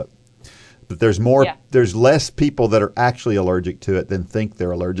that. But there's more. Yeah. There's less people that are actually allergic to it than think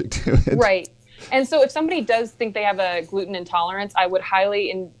they're allergic to it. Right. And so if somebody does think they have a gluten intolerance, I would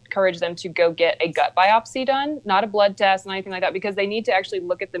highly encourage them to go get a gut biopsy done, not a blood test, not anything like that, because they need to actually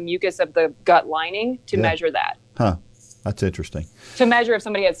look at the mucus of the gut lining to measure that. Huh. That's interesting. To measure if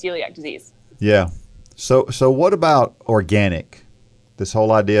somebody has celiac disease. Yeah. So what about organic? This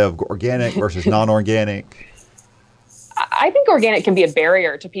whole idea of organic versus non-organic. I think organic can be a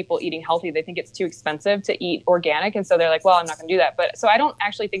barrier to people eating healthy. They think it's too expensive to eat organic. And so they're like, well, I'm not going to do that. But so I don't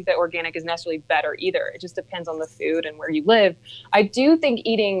actually think that organic is necessarily better either. It just depends on the food and where you live. I do think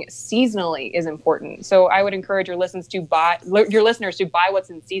eating seasonally is important. So I would encourage your listeners to buy what's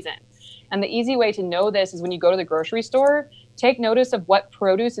in season. And the easy way to know this is when you go to the grocery store, take notice of what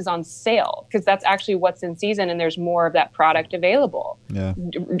produce is on sale, because that's actually what's in season and there's more of that product available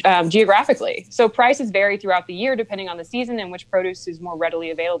geographically. So prices vary throughout the year depending on the season and which produce is more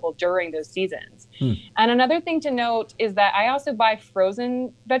readily available during those seasons. And another thing to note is that I also buy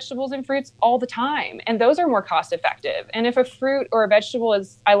frozen vegetables and fruits all the time, and those are more cost effective. And if a fruit or a vegetable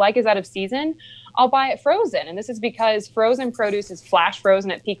is out of season, I'll buy it frozen. And this is because frozen produce is flash frozen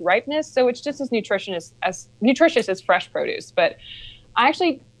at peak ripeness. So it's just as nutritious as fresh produce. But I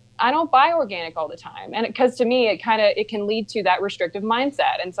don't buy organic all the time. And because to me, it can lead to that restrictive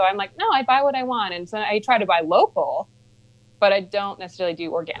mindset. And so I'm like, no, I buy what I want. And so I try to buy local, but I don't necessarily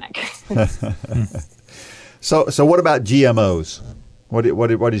do organic. So what about GMOs?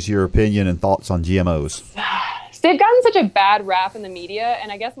 What is your opinion and thoughts on GMOs? They've gotten such a bad rap in the media,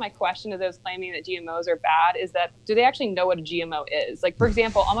 and I guess my question to those claiming that GMOs are bad is that, do they actually know what a GMO is? Like, for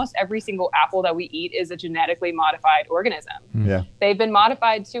example, almost every single apple that we eat is a genetically modified organism. Yeah. They've been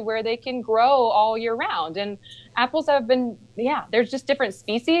modified to where they can grow all year round. And apples have been, there's just different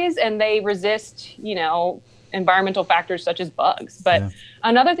species, and they resist, environmental factors such as bugs. But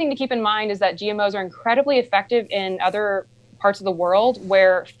another thing to keep in mind is that GMOs are incredibly effective in other parts of the world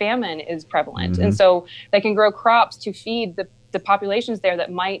where famine is prevalent. And so they can grow crops to feed the populations there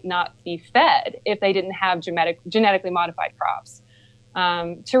that might not be fed if they didn't have genetically modified crops.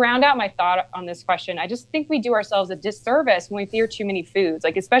 To round out my thought on this question, I just think we do ourselves a disservice when we fear too many foods,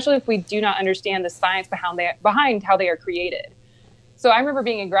 like especially if we do not understand the science behind how they are created. So I remember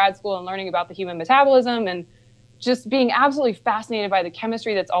being in grad school and learning about the human metabolism and just being absolutely fascinated by the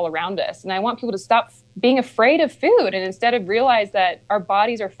chemistry that's all around us. And I want people to stop being afraid of food and instead of realize that our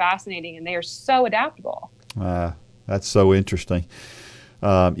bodies are fascinating and they are so adaptable. That's so interesting.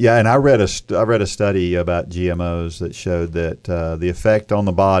 And I read a study about GMOs that showed that the effect on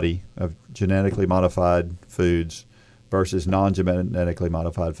the body of genetically modified foods versus non-genetically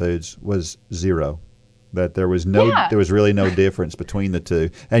modified foods was zero. That there was really no difference between the two,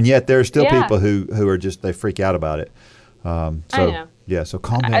 and yet there are still people who are just, they freak out about it. I know. Yeah, so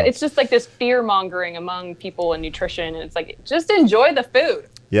calm down. It's just like this fear mongering among people in nutrition, and it's like, just enjoy the food.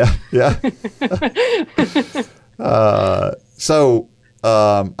 Yeah.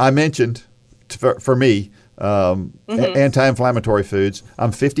 I mentioned for me anti-inflammatory foods.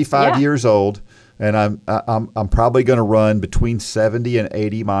 I'm 55 years old, and I'm probably going to run between 70 and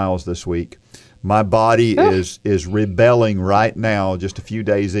 80 miles this week. My body is rebelling right now, just a few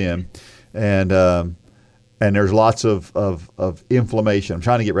days in, and there's lots of inflammation. I'm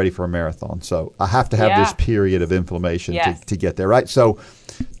trying to get ready for a marathon, so I have to have this period of inflammation to get there, right? So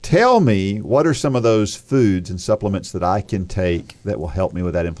tell me, what are some of those foods and supplements that I can take that will help me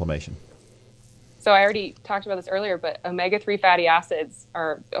with that inflammation? So I already talked about this earlier, but omega-3 fatty acids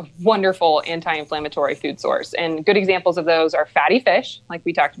are a wonderful anti-inflammatory food source. And good examples of those are fatty fish, like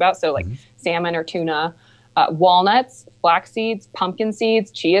we talked about. So like salmon or tuna, walnuts, flax seeds, pumpkin seeds,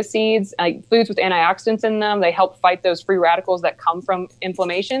 chia seeds, like foods with antioxidants in them. They help fight those free radicals that come from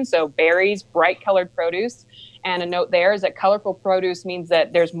inflammation. So berries, bright colored produce. And a note there is that colorful produce means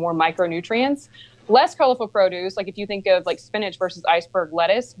that there's more micronutrients. Less colorful produce, like if you think of like spinach versus iceberg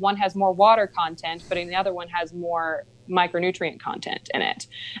lettuce, one has more water content, but the other one has more micronutrient content in it.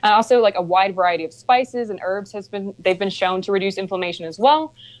 And also like a wide variety of spices and herbs they've been shown to reduce inflammation as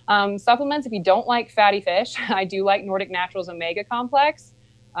well. Supplements, if you don't like fatty fish, I do like Nordic Naturals Omega Complex.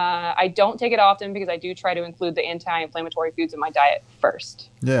 I don't take it often because I do try to include the anti-inflammatory foods in my diet first.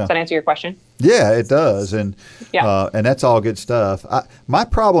 Yeah. Does that answer your question? Yeah, it does. And that's all good stuff. My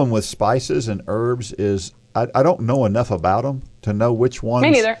problem with spices and herbs is I don't know enough about them to know which ones. Me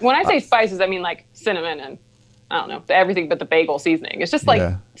neither. When I say spices, I mean like cinnamon and I don't know, everything but the bagel seasoning. It's just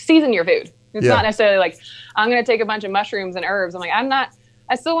like season your food. It's not necessarily like I'm going to take a bunch of mushrooms and herbs. I'm like, I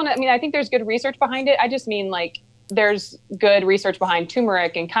still want to, I think there's good research behind it. I just mean like there's good research behind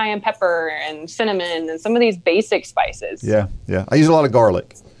turmeric and cayenne pepper and cinnamon and some of these basic spices. Yeah. I use a lot of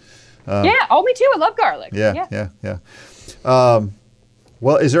garlic. Me too. I love garlic. Yeah.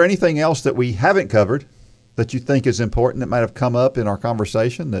 Well, is there anything else that we haven't covered that you think is important that might have come up in our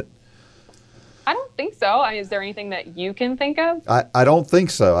conversation that? I don't think so. Is there anything that you can think of? I don't think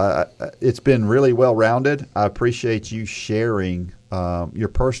so. It's been really well-rounded. I appreciate you sharing your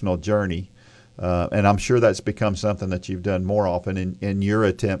personal journey. And I'm sure that's become something that you've done more often in your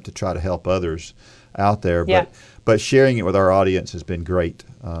attempt to try to help others out there. But sharing it with our audience has been great.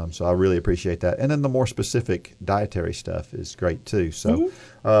 So I really appreciate that. And then the more specific dietary stuff is great too. So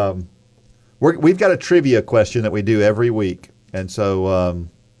we've got a trivia question that we do every week. And so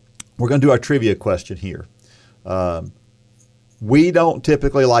we're going to do our trivia question here. We don't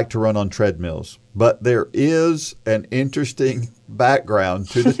typically like to run on treadmills, but there is an interesting background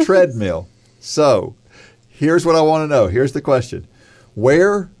to the treadmill. So here's what I want to know. Here's the question.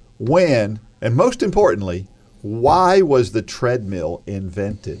 Where, when, and most importantly, why was the treadmill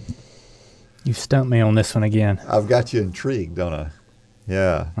invented? You stumped me on this one again. I've got you intrigued, don't I?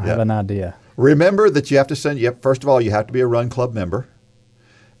 Yeah. I have an idea. Remember that you have to first of all, you have to be a Run Club member,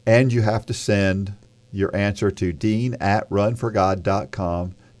 and you have to send your answer to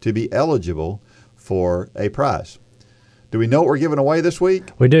dean@runforgod.com to be eligible for a prize. Do we know what we're giving away this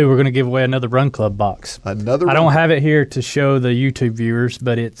week? We do. We're going to give away another Run Club box. I don't have it here to show the YouTube viewers,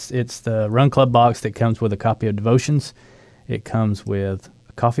 but it's the Run Club box that comes with a copy of Devotions. It comes with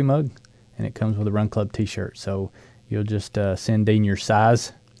a coffee mug, and it comes with a Run Club T-shirt. So you'll just send Dean your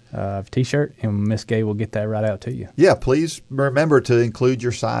size of T-shirt, and Miss Gay will get that right out to you. Yeah, please remember to include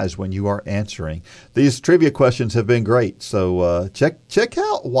your size when you are answering. These trivia questions have been great, so check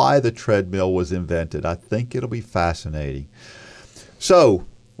out why the treadmill was invented. I think it'll be fascinating. So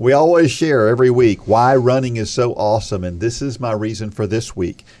we always share every week why running is so awesome, and this is my reason for this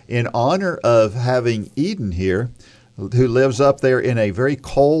week. In honor of having Eden here, who lives up there in a very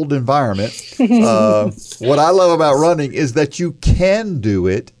cold environment. What I love about running is that you can do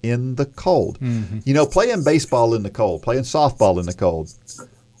it in the cold. Mm-hmm. You know, playing baseball in the cold, playing softball in the cold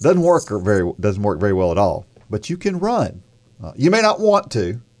doesn't work very well at all. But you can run. You may not want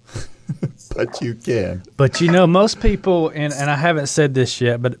to, but you can. But you know, most people, and I haven't said this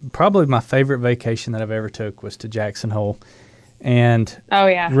yet, but probably my favorite vacation that I've ever took was to Jackson Hole. And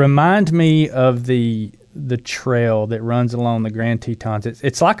remind me of the trail that runs along the Grand Tetons.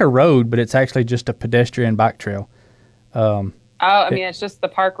 It's like a road, but it's actually just a pedestrian bike trail. It's just the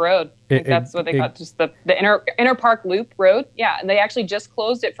park road. That's what they call it, just the inner park loop road. Yeah, and they actually just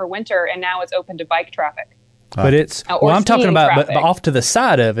closed it for winter, and now it's open to bike traffic. But it's I'm talking about, but off to the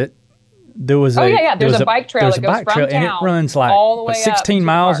side of it, there was there's a bike trail that goes from town, and it runs like all the way 16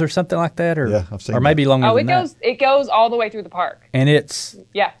 miles or something like that, or maybe longer than that. It goes all the way through the park, and it's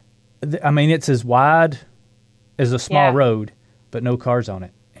it's as wide as a small road, but no cars on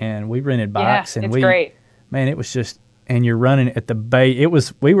it. And we rented bikes, and great. Man, it was just, and you're running at the bay.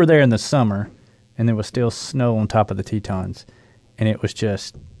 We were there in the summer, and there was still snow on top of the Tetons, and it was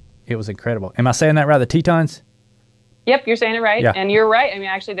incredible. Am I saying that right? The Tetons? Yep, you're saying it right. Yeah. And you're right. I mean,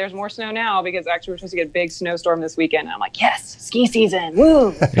 actually, there's more snow now because actually we're supposed to get a big snowstorm this weekend. And I'm like, yes, ski season.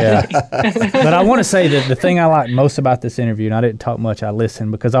 Woo! Yeah. But I want to say that the thing I like most about this interview, and I didn't talk much, I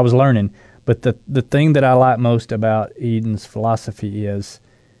listened because I was learning, but the thing that I like most about Eden's philosophy is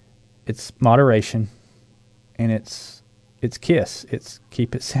it's moderation, and it's it's KISS. It's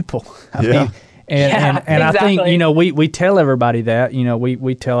keep it simple. I Yeah. mean, and I think, you know, we tell everybody that, you know,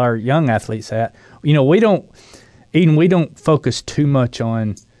 we tell our young athletes that, you know, we don't focus too much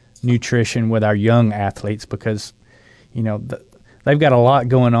on nutrition with our young athletes because, you know, they've got a lot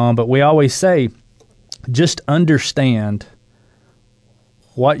going on, but we always say, just understand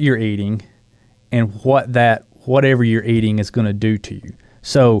what you're eating and whatever you're eating is going to do to you.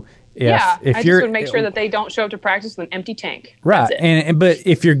 So I just would make sure that they don't show up to practice with an empty tank. Right. But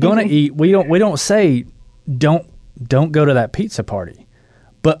if you're going to eat, we don't say don't go to that pizza party.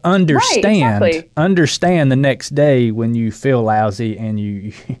 But understand the next day when you feel lousy and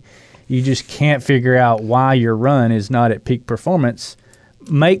you just can't figure out why your run is not at peak performance.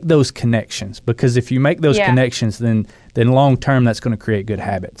 Make those connections, because if you make those connections, then long term that's going to create good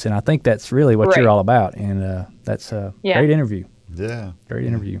habits. And I think that's really what you're all about. And that's a great interview. Yeah. Great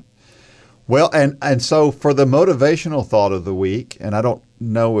interview. Well, and so for the motivational thought of the week, and I don't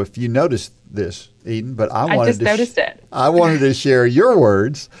know if you noticed this, Eden, but I just noticed it. I wanted to share your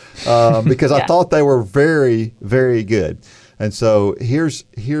words because I thought they were very, very good. And so here's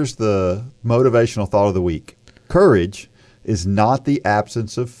the motivational thought of the week. Courage is not the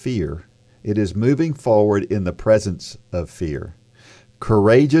absence of fear. It is moving forward in the presence of fear.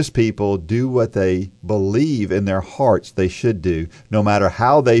 Courageous people do what they believe in their hearts they should do, no matter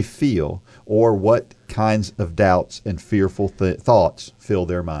how they feel or what kinds of doubts and fearful thoughts fill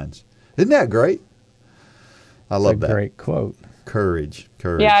their minds. Isn't that great? I love that. Great quote. Courage.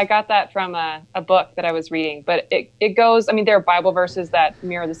 Yeah, I got that from a book that I was reading. But it goes, I mean, there are Bible verses that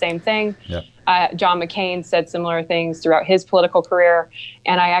mirror the same thing. Yep. John McCain said similar things throughout his political career.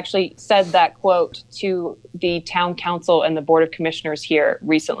 And I actually said that quote to the town council and the board of commissioners here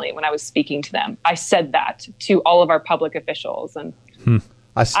recently when I was speaking to them. I said that to all of our public officials. And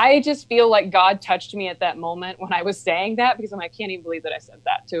I just feel like God touched me at that moment when I was saying that, because I can't even believe that I said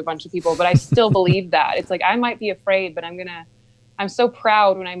that to a bunch of people. But I still believe that. It's like I might be afraid, but I'm so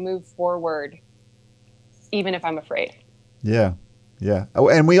proud when I move forward, even if I'm afraid. Yeah. Yeah. Oh,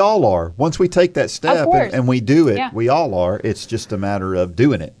 and we all are. Once we take that step and we do it, we all are. It's just a matter of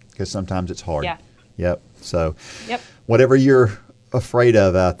doing it, because sometimes it's hard. Yeah. Yep. So whatever you're afraid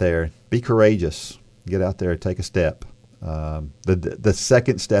of out there, be courageous. Get out there and take a step. The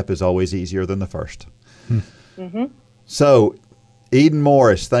second step is always easier than the first. Mm-hmm. So, Eden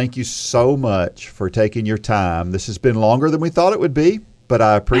Morris, thank you so much for taking your time. This has been longer than we thought it would be, but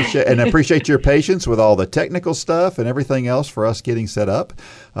I appreciate your patience with all the technical stuff and everything else for us getting set up.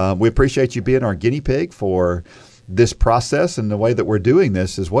 We appreciate you being our guinea pig for this process and the way that we're doing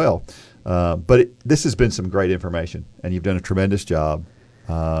this as well. But this has been some great information, and you've done a tremendous job.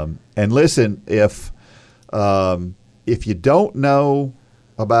 And listen, if you don't know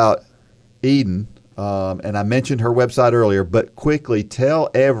about Eden, and I mentioned her website earlier, but quickly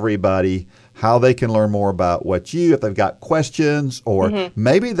tell everybody how they can learn more about if they've got questions, or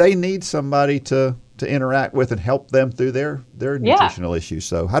maybe they need somebody to interact with and help them through their nutritional issues.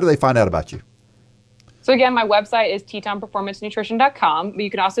 So how do they find out about you? So again, my website is tetonperformancenutrition.com, but you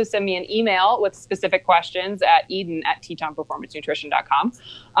can also send me an email with specific questions at eden@tetonperformancenutrition.com.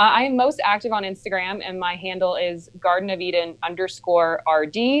 I am most active on Instagram, and my handle is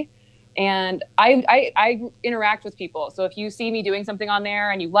gardenofeden_RD. And I interact with people. So if you see me doing something on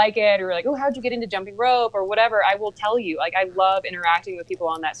there and you like it, or you're like, oh, how'd you get into jumping rope or whatever, I will tell you. Like, I love interacting with people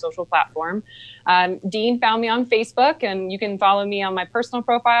on that social platform. Dean found me on Facebook, and you can follow me on my personal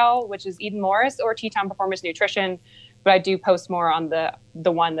profile, which is Eden Morris, or Teton Performance Nutrition. But I do post more on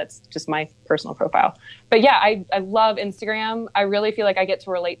the one that's just my personal profile. But yeah, I love Instagram. I really feel like I get to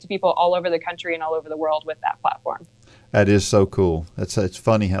relate to people all over the country and all over the world with that platform. That is so cool. It's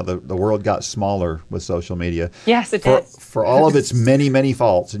funny how the world got smaller with social media. Yes, it did. For all of its many, many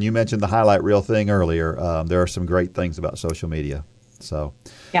faults, and you mentioned the highlight reel thing earlier, there are some great things about social media. So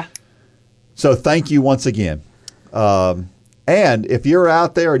thank you once again. And if you're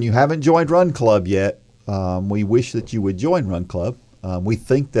out there and you haven't joined Run Club yet, we wish that you would join Run Club. We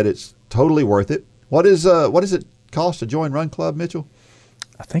think that it's totally worth it. What does it cost to join Run Club, Mitchell?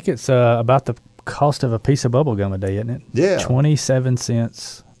 I think it's about the cost of a piece of bubble gum a day, isn't it? Yeah. 27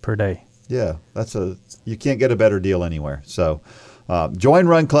 cents per day. Yeah, you can't get a better deal anywhere. So join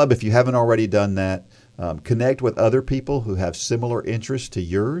Run Club if you haven't already done that. Connect with other people who have similar interests to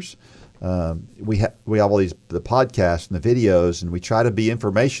yours. We have all the podcasts and the videos, and we try to be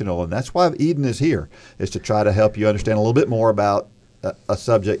informational, and that's why Eden is here, is to try to help you understand a little bit more about a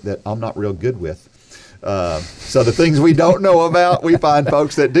subject that I'm not real good with. So the things we don't know about, we find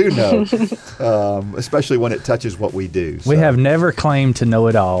folks that do know, especially when it touches what we do. So. We have never claimed to know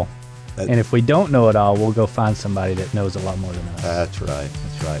it all. And if we don't know it all, we'll go find somebody that knows a lot more than us. That's right.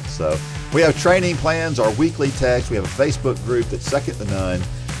 That's right. So we have training plans, our weekly text. We have a Facebook group that's second to none.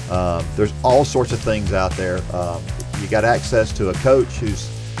 There's all sorts of things out there. You got access to a coach who's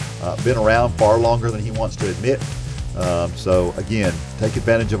been around far longer than he wants to admit. So again, take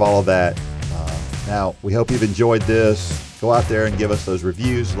advantage of all of that. Now, we hope you've enjoyed this. Go out there and give us those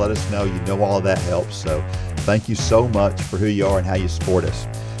reviews. Let us know. You know all of that helps. So thank you so much for who you are and how you support us.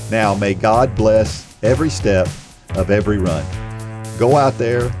 Now, may God bless every step of every run. Go out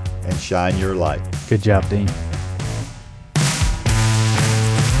there and shine your light. Good job, Dean.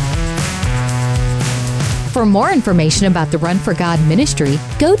 For more information about the Run for God ministry,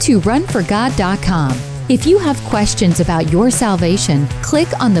 go to runforgod.com. If you have questions about your salvation, click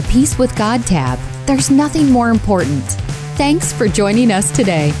on the Peace with God tab. There's nothing more important. Thanks for joining us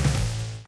today.